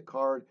legit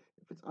card.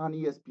 If it's on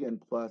ESPN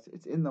Plus,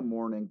 it's in the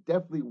morning.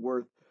 Definitely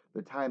worth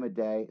the time of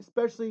day.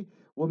 Especially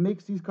what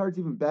makes these cards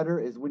even better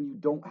is when you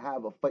don't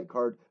have a fight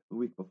card the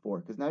week before.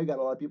 Because now you got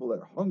a lot of people that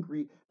are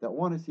hungry, that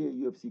want to see a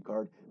UFC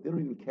card. They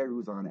don't even care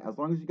who's on it. As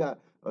long as you got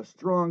a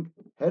strong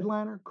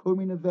headliner,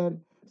 co-main event,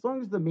 as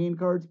long as the main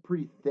card's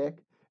pretty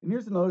thick. And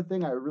here's another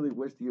thing I really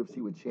wish the UFC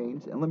would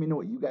change. And let me know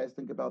what you guys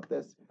think about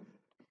this.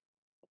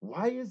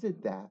 Why is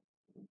it that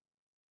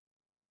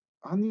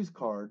on these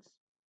cards,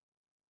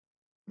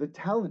 the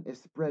talent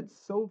is spread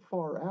so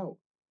far out?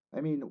 I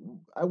mean,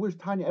 I wish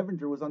Tanya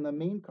Evinger was on the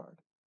main card.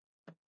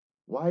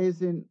 Why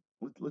isn't,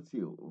 let's see,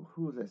 who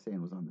was I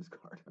saying was on this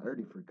card? I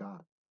already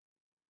forgot.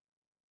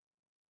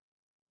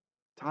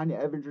 Tanya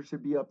Evinger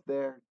should be up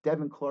there.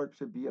 Devin Clark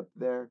should be up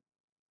there.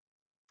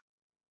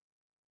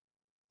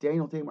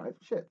 Daniel Tamer,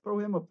 shit, throw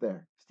him up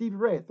there. Stevie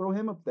Ray, throw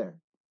him up there.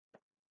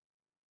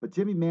 But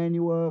Jimmy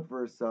Manua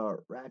versus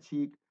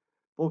Rachik,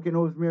 Volkan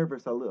Ozdemir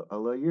versus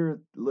Alair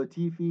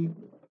Latifi,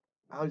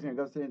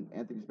 Alexander Gustafsson,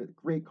 Anthony Smith,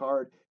 great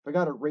card. If I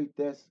got to rate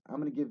this, I'm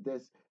going to give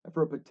this,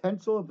 for a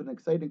potential of an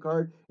exciting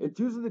card, it's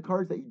usually the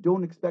cards that you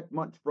don't expect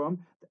much from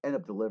to end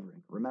up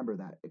delivering. Remember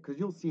that. Because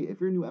you'll see, if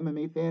you're a new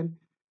MMA fan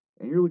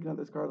and you're looking at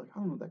this card like, I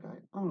don't know that guy,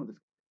 I don't know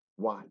this,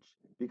 watch.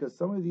 Because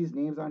some of these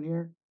names on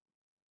here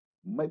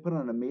might put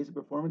on an amazing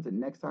performance, and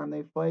next time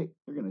they fight,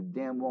 you're going to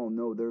damn well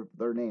know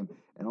their name.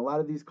 And a lot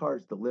of these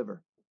cards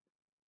deliver.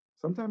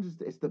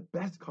 Sometimes it's the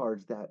best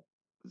cards that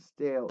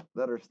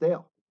are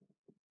stale.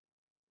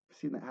 I've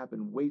seen that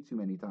happen way too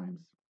many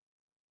times.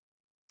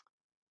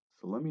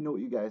 So let me know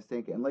what you guys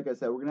think. And like I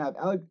said, we're going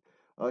to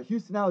have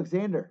Houston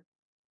Alexander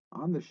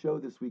on the show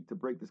this week to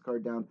break this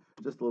card down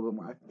just a little bit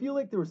more. I feel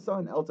like there was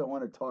something else I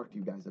want to talk to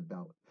you guys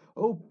about.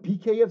 Oh,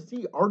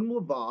 BKFC, Artem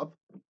Lvov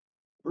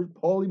versus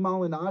Paulie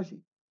Malignaggi.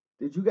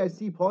 Did you guys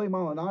see Paulie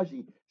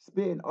Malignaggi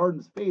spit in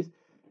Artem's face?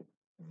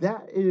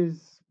 That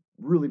is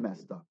really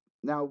messed up.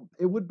 Now,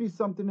 it would be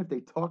something if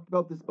they talked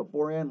about this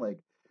beforehand, like,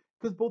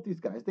 because both these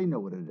guys, they know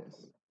what it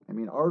is. I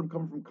mean, Artem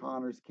coming from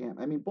Connor's camp.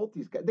 I mean, both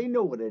these guys, they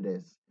know what it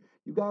is.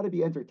 You got to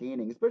be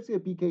entertaining, especially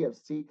at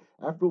BKFC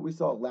after what we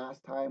saw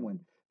last time when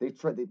they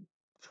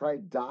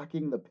tried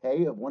docking the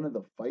pay of one of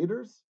the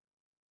fighters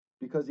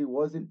because he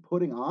wasn't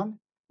putting on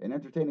an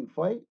entertaining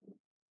fight.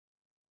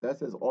 That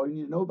says all you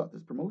need to know about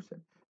this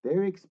promotion.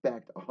 They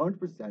expect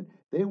 100%.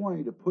 They want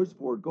you to push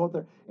forward, go out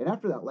there. And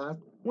after that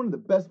one of the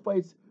best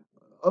fights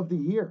of the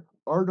year,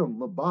 Artem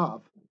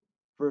Lvov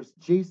versus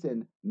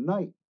Jason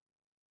Knight.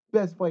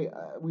 Best fight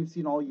we've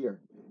seen all year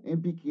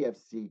in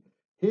BKFC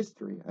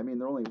history. I mean,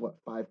 they're only,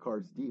 5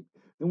 cards deep.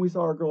 Then we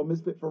saw our girl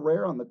Misfit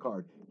Ferrer on the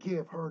card.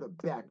 Give her to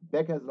Beck.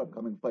 Beck has an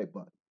upcoming fight,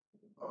 but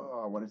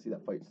I want to see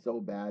that fight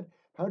so bad.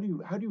 How do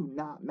you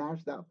not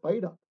match that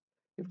fight up?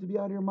 You have to be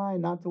out of your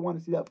mind not to want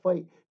to see that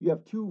fight. You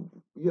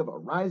have a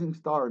rising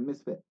star in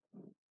Misfit.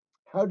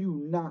 How do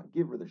you not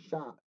give her the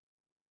shot?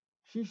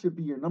 She should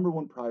be your number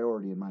one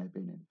priority, in my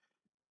opinion.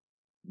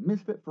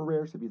 Misfit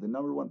Ferrer should be the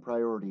number one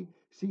priority.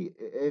 See,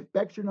 if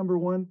Beck's your number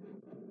one,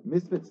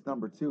 Misfit's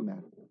number 2,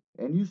 man.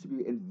 And you should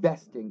be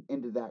investing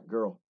into that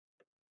girl,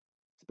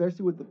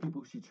 especially with the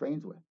people she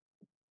trains with.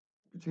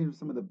 She trains with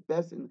some of the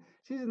best, and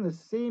she's in the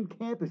same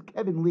camp as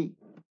Kevin Lee.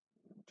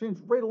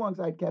 Trains right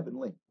alongside Kevin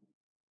Lee.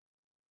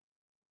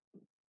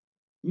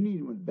 You need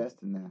to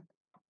invest in that.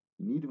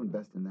 You need to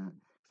invest in that.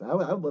 So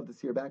I would love to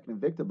see her back in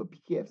Invicta, but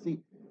PKFC,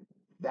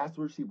 that's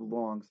where she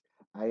belongs.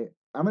 I'm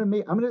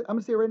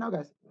gonna say it right now,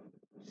 guys.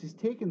 She's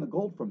taking the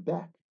gold from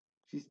Beck.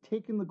 She's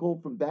taking the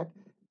gold from Beck.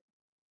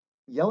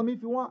 Yell at me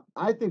if you want.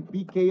 I think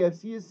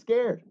BKFC is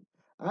scared.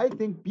 I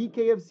think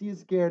BKFC is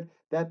scared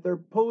that their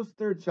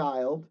poster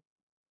child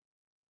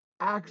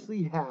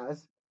actually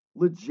has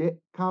legit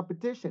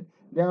competition.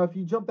 Now, if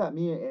you jump at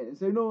me and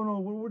say, no,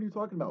 what are you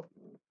talking about?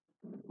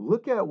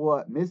 Look at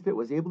what Misfit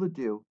was able to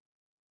do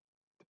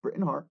to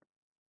Britain Hart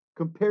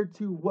compared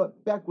to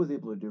what Beck was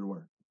able to do to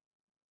her.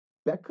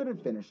 Beck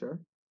couldn't finish her.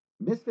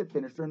 Misfit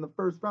finished her in the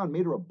first round,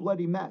 made her a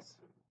bloody mess.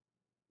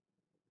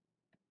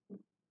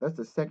 That's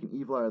the second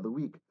Evil Eye of the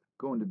week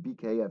going to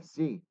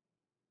BKFC.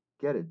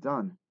 Get it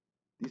done.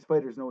 These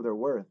fighters know their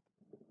worth.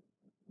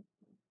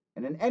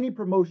 And in any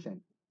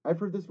promotion, I've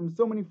heard this from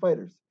so many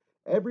fighters,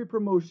 every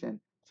promotion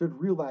should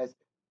realize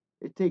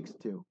it takes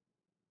two.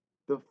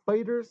 The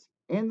fighters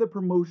and the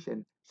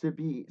promotion should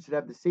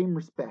have the same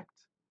respect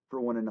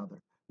for one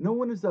another. No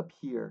one is up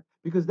here,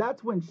 because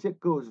that's when shit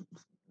goes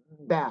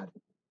bad.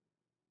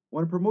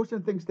 When a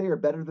promotion thinks they are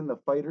better than the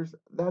fighters,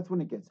 that's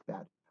when it gets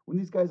bad. When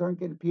these guys aren't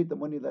getting paid the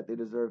money that they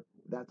deserve,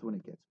 that's when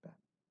it gets bad.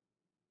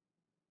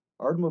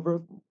 Artem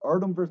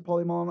versus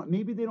Paulie Malignaggi,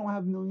 maybe they don't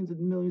have millions and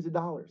millions of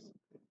dollars.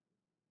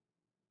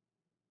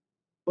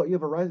 But you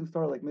have a rising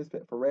star like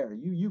Misfit Ferrer.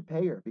 You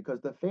pay her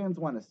because the fans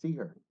want to see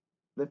her.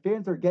 The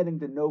fans are getting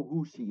to know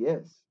who she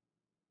is.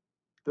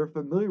 They're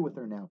familiar with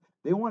her now.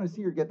 They want to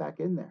see her get back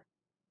in there.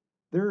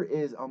 There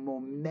is a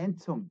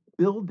momentum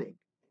building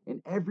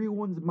in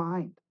everyone's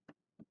mind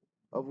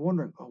of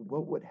wondering, oh,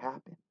 what would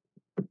happen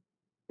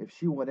if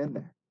she went in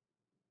there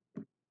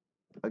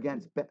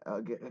against Beck?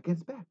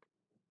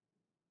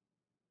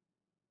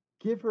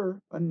 Give her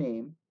a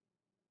name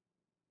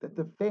that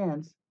the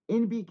fans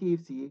in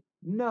BKFC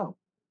know.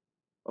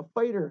 A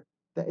fighter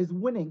that is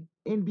winning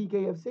in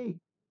BKFC.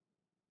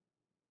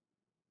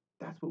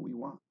 That's what we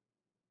want.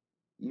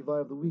 Eli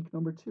of the Week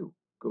number 2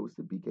 goes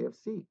to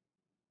BKFC.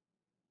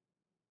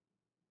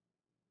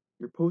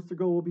 Your poster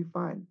girl will be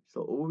fine.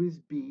 She'll always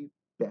be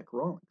Beck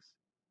Rawlings.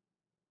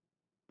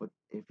 But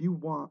if you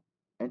want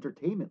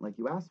entertainment like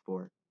you asked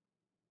for,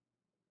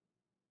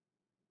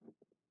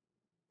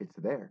 it's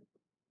there.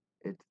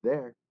 It's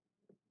there.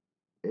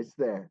 It's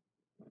there.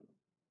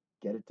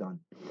 Get it done.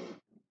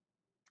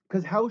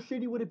 Because how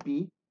shitty would it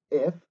be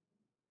if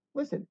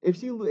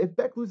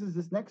Beck loses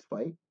this next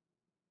fight,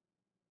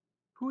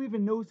 who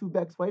even knows who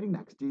Beck's fighting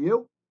next? Do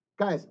you?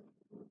 Guys,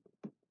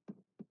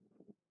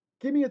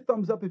 give me a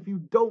thumbs up if you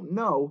don't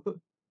know.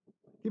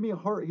 Give me a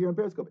heart here on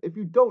Periscope if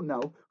you don't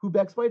know who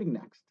Beck's fighting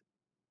next.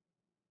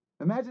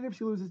 Imagine if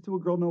she loses to a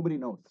girl nobody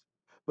knows.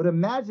 But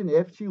imagine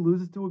if she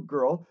loses to a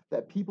girl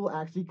that people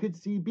actually could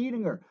see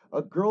beating her.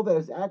 A girl that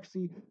is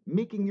actually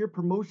making your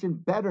promotion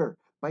better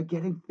by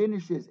getting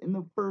finishes in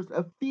the first.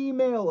 A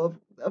female.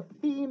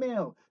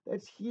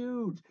 That's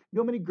huge. You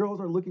know how many girls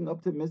are looking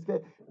up to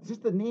Misfit?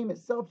 Just the name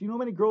itself. Do you know how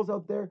many girls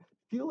out there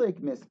feel like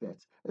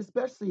Misfits?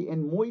 Especially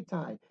in Muay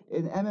Thai,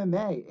 in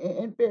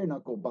MMA, and bare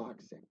knuckle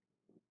boxing.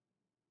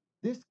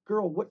 This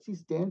girl, what she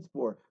stands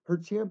for, her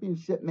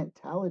championship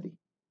mentality.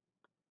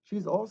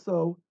 She's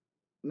also,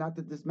 not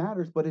that this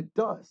matters, but it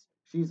does.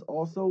 She's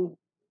also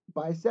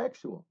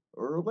bisexual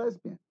or a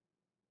lesbian.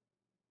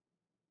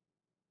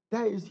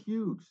 That is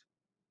huge.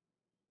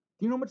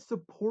 Do you know how much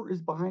support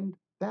is behind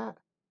that?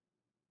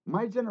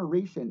 My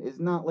generation is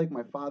not like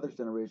my father's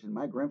generation,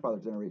 my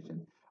grandfather's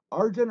generation.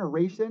 Our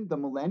generation, the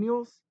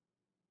millennials,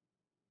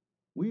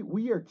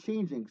 we are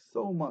changing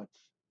so much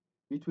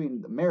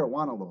between the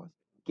marijuana laws,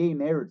 gay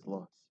marriage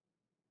laws.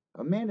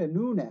 Amanda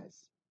Nunes,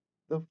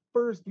 the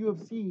first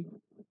UFC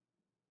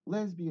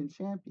lesbian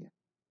champion.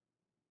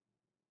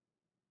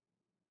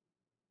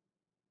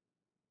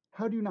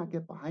 How do you not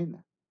get behind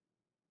that?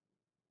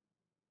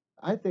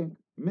 I think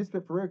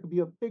Misfit Ferrer could be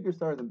a bigger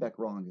star than Beck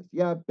Rawlings.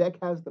 Yeah, Beck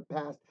has the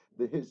past,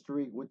 the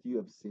history with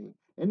UFC.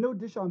 And no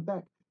dish on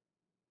Beck.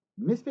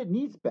 Misfit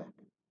needs Beck.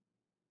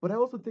 But I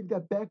also think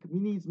that Beck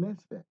needs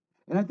Misfit.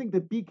 And I think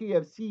that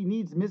BKFC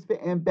needs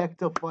Misfit and Beck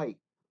to fight.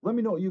 Let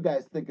me know what you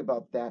guys think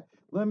about that.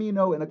 Let me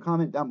know in a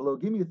comment down below.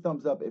 Give me a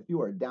thumbs up if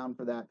you are down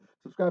for that.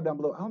 Subscribe down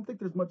below. I don't think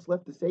there's much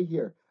left to say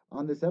here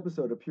on this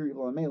episode of Pure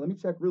Evil MMA. Let me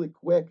check really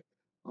quick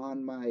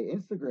on my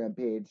Instagram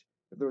page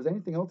if there was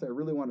anything else I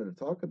really wanted to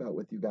talk about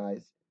with you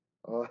guys.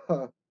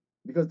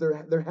 Because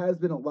there has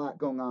been a lot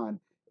going on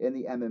in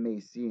the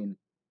MMA scene.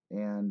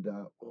 And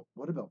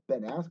what about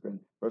Ben Askren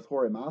versus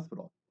Jorge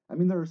Masvidal? I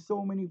mean, there are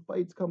so many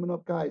fights coming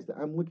up, guys, that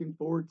I'm looking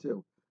forward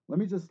to. Let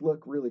me just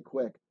look really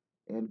quick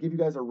and give you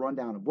guys a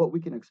rundown of what we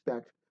can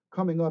expect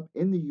coming up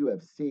in the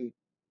UFC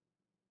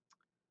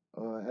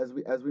as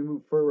we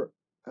move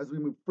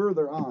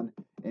further on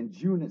in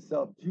June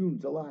itself. June,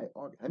 July,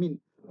 August. I mean,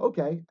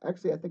 okay.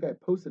 Actually, I think I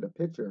posted a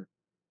picture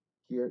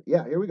here.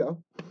 Yeah, here we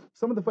go.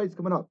 Some of the fights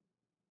coming up.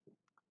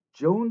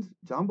 John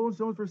Bones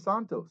Jones versus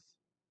Santos.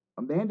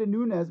 Amanda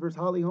Nunes versus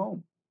Holly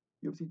Holm.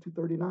 UFC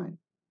 239.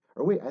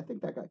 Or wait, I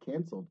think that got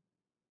canceled.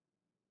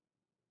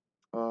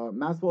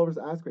 Masvidal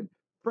versus Askren.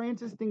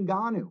 Francis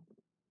Ngannou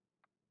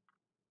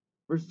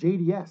versus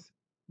JDS.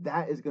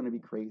 That is going to be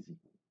crazy.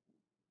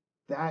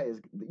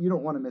 You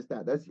don't want to miss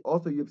that. That's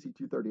also UFC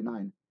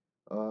 239.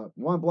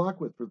 Juan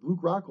Blackwith versus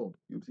Luke Rockhold,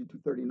 UFC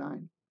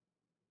 239.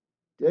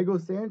 Diego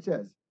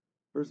Sanchez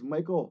versus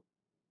Michael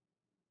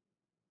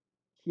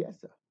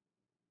Chiesa,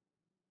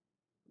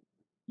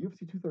 UFC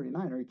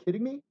 239. Are you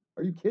kidding me?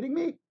 Are you kidding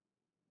me?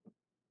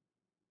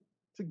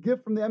 It's a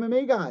gift from the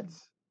MMA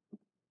gods.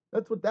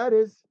 That's what that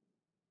is.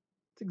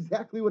 It's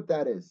exactly what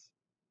that is.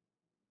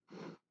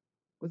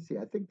 Let's see.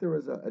 I think there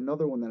was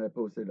another one that I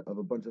posted of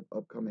a bunch of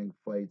upcoming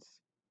fights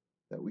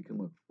that we can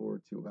look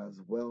forward to as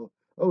well.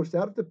 Oh,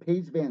 shout out to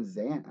Paige Van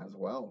Zant as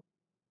well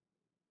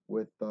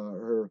with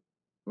her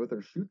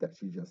shoot that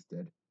she just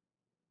did.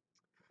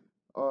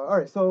 All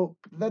right, so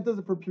that does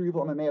it for Pure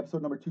Evil MMA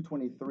episode number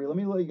 223. Let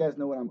me let you guys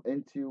know what I'm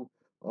into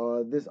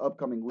this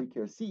upcoming week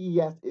here.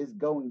 CES is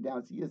going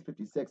down. CES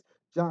 56.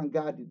 John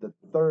Gotti the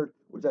third,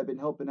 which I've been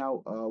helping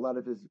out a lot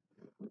of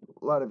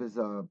his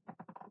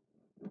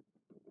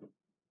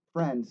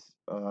friends,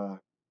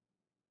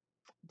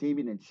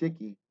 Damien and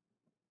Chicky,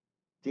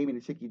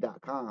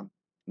 DamienandChicky.com.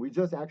 We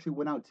just actually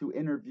went out to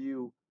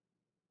interview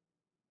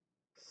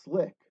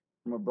Slick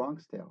from A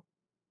Bronx Tale,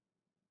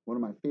 one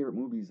of my favorite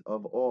movies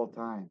of all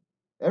time.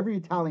 Every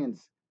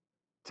Italian's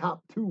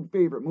top 2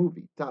 favorite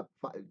movie, top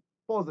 5,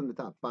 falls in the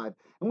top 5.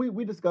 And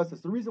we discussed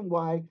this. The reason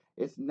why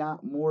it's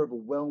not more of a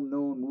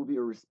well-known movie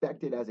or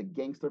respected as a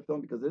gangster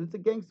film, because it's a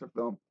gangster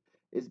film,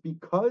 is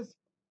because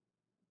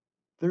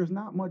there's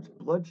not much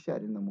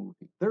bloodshed in the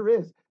movie. There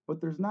is, but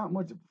there's not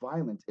much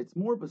violence. It's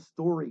more of a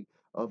story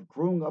of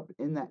growing up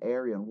in that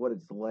area and what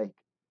it's like,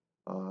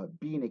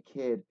 being a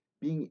kid,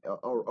 being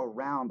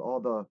around all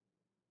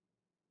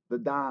the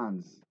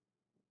dons,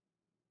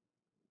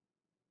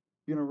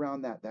 being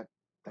around that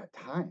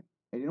time.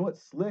 And you know what?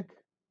 Slick,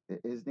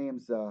 his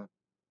name's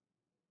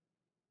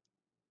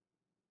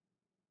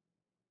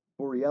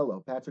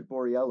Borriello, Patrick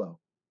Borriello.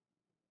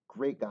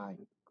 Great guy.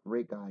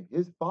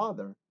 His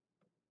father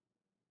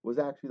was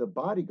actually the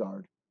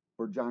bodyguard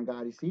for John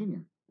Gotti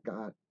Sr.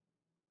 Got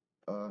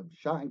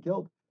shot and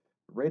killed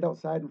right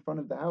outside in front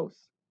of the house.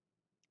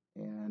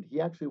 And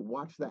he actually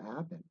watched that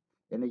happen.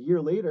 And a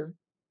year later,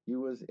 he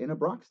was in a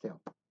Bronx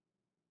Tale.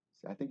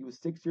 I think he was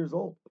 6 years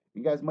old.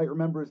 You guys might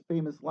remember his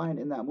famous line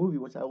in that movie,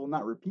 which I will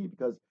not repeat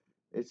because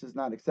it's just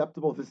not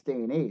acceptable this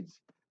day and age.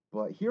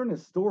 But hearing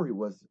his story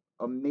was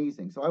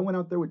amazing. So I went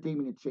out there with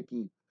Damien and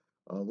Chicky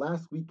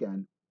last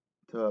weekend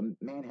to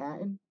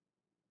Manhattan.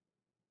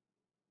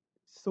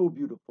 So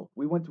beautiful.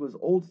 We went to his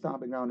old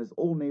stomping ground, his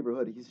old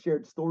neighborhood. He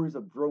shared stories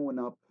of growing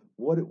up,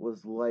 what it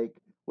was like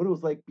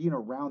being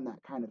around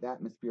that kind of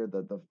atmosphere,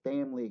 the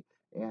family,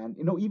 and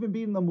even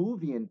being in the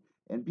movie and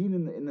being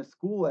in the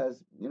school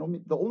as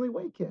the only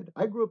white kid.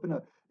 I grew up in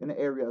an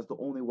area as the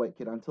only white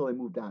kid until I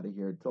moved out of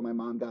here, until my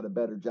mom got a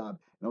better job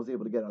and I was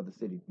able to get out of the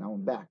city. Now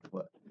I'm back,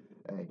 but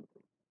hey,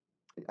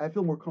 I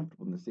feel more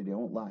comfortable in the city. I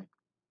won't lie.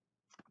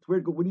 It's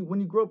weird when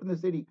you grow up in the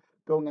city,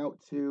 going out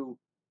to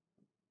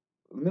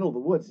the middle of the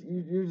woods,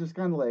 you're just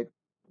kind of like,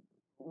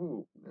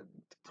 ooh,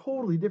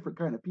 totally different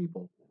kind of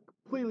people,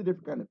 completely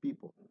different kind of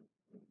people.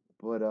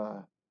 But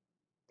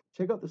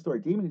check out the story.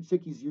 Damien and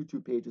Chicky's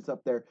YouTube page is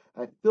up there.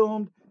 I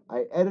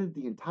edited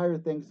the entire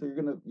thing, so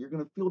you're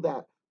gonna feel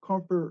that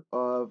comfort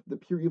of the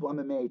Pure Evil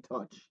MMA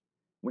touch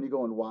when you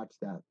go and watch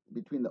that.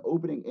 Between the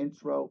opening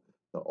intro,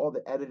 all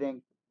the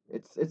editing,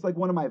 it's like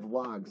one of my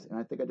vlogs, and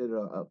I think I did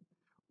a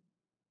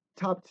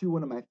top 2,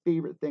 one of my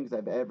favorite things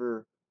I've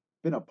ever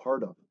been a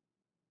part of,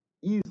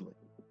 easily.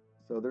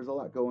 So there's a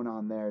lot going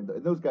on there.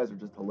 Those guys are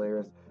just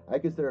hilarious. I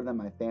consider them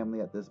my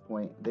family at this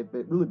point. They've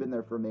really been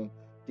there for me.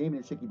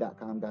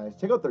 DamienandChicky.com, guys.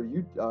 Check out their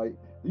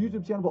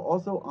YouTube channel, but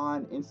also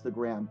on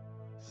Instagram.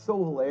 So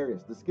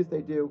hilarious. The skits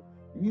they do.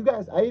 You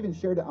guys, I even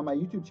shared it on my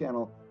YouTube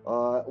channel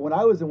when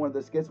I was in one of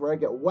the skits where I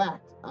get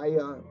whacked. I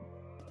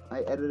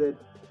edited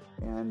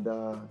and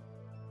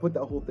put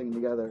that whole thing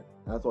together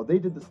as well. They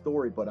did the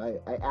story, but I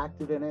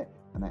acted in it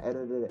and I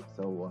edited it.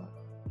 So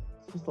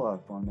it's just a lot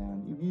of fun,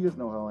 man. You guys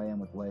know how I am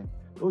with life.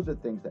 Those are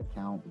things that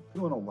count.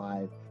 Feeling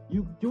alive.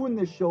 You doing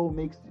this show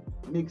makes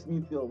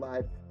me feel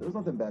alive. There's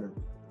nothing better.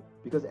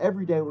 Because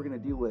every day we're going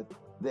to deal with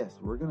this.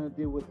 We're going to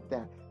deal with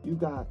that. You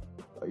got,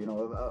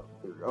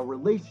 a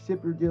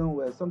relationship you're dealing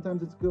with.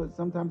 Sometimes it's good.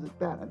 Sometimes it's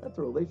bad. And that's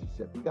a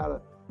relationship. You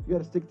gotta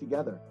stick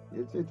together.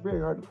 It's very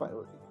hard to fight.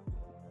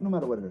 No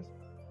matter what it is.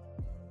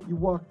 You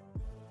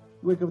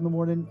wake up in the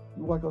morning.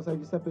 You walk outside.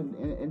 You step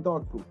in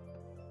dog poop.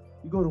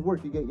 You go to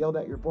work. You get yelled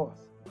at your boss.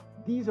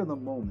 These are the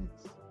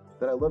moments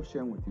that I love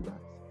sharing with you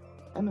guys.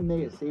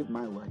 MMA has saved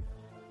my life.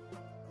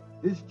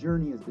 This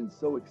journey has been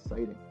so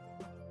exciting.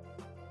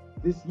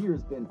 This year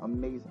has been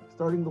amazing.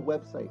 Starting the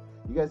website.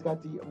 You guys got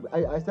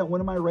I sent one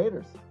of my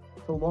writers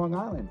to Long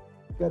Island.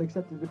 Got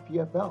accepted to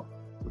PFL.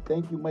 So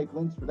thank you, Mike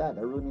Lynch, for that.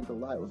 That really means a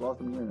lot. It was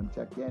awesome hearing him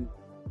check in.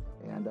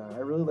 And I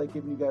really like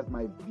giving you guys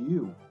my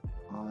view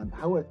on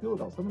how I feel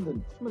about some of the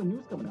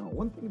news coming out.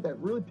 One thing that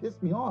really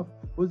pissed me off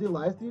was the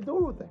Elias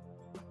Theodoro thing.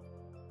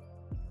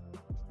 I'm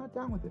just not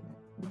down with it, man.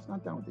 I'm just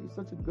not down with it. He's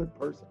such a good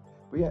person.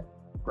 But yet,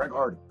 Greg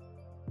Hardy,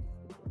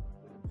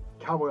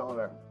 Cowboy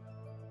Oliver.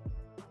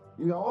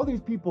 You got all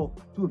these people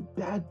doing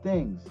bad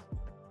things.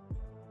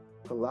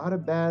 A lot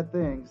of bad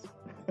things.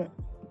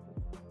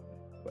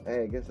 But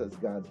hey, I guess that's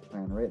God's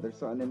plan, right? There's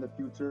something in the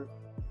future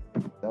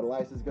that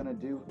Elias is going to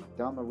do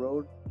down the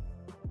road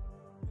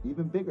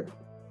even bigger.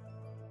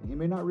 He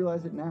may not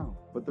realize it now,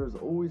 but there's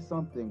always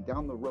something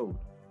down the road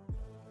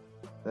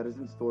that is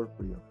in store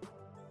for you.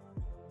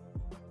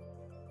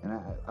 And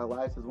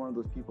Elias is one of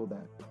those people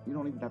that you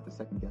don't even have to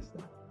second guess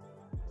that.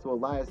 So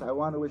Elias, I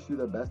want to wish you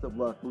the best of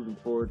luck moving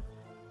forward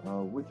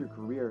with your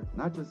career,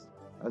 not just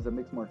as a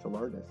mixed martial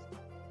artist,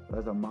 but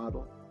as a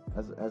model,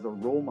 as a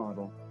role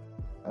model,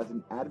 as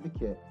an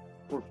advocate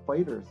for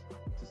fighters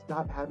to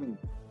stop having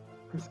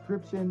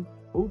prescription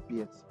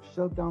opiates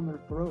shoved down their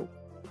throat.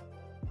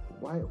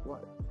 Why?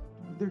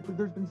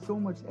 There's been so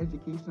much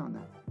education on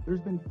that. There's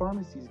been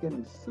pharmacies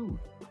getting sued.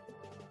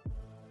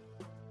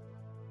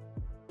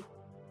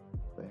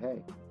 But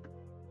hey,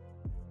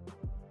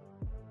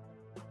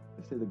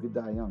 they say the good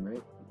die young,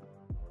 right?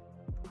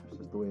 That's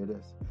just the way it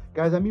is.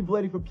 Guys, I'm Evil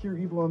Eddie from Pure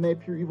Evil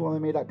MMA,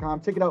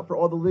 pureevilmma.com. Check it out for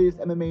all the latest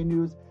MMA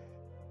news,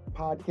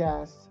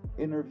 podcasts,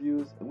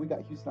 interviews, and we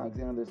got Houston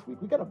Alexander this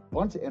week. We got a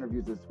bunch of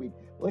interviews this week.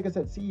 Like I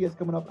said, CES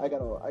coming up. I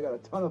got a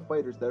ton of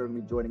fighters that are going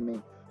to be joining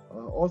me.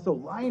 Also,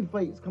 Lion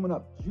Fight is coming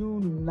up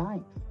June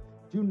 9th.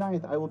 June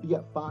 9th, I will be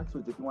at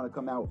Foxwoods if you want to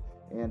come out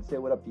and say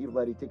what up to Evil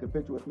Eddie, take a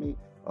picture with me.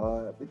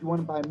 If you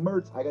want to buy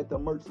merch, I got the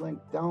merch link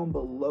down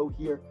below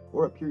here,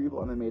 or at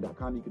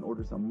pureevilmma.com. You can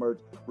order some merch.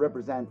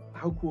 Represent.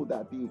 How cool would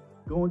that be?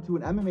 Going to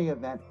an MMA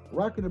event,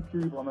 rocking a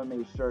Pure Evil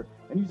MMA shirt,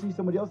 and you see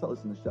somebody else that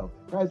listens to the show.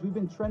 Guys, we've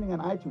been trending on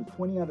iTunes,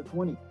 20 out of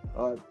 20,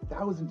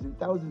 thousands and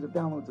thousands of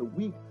downloads a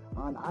week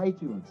on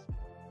iTunes.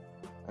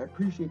 I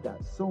appreciate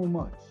that so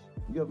much.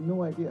 You have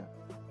no idea.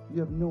 You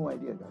have no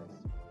idea,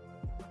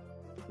 guys.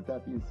 With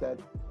that being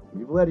said,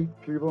 I'm Evil Eddie,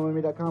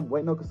 pureevilmma.com,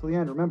 White Knuckles to the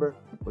end. Remember,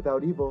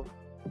 without evil,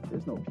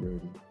 there's no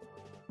purity.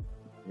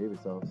 Behave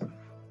yourselves.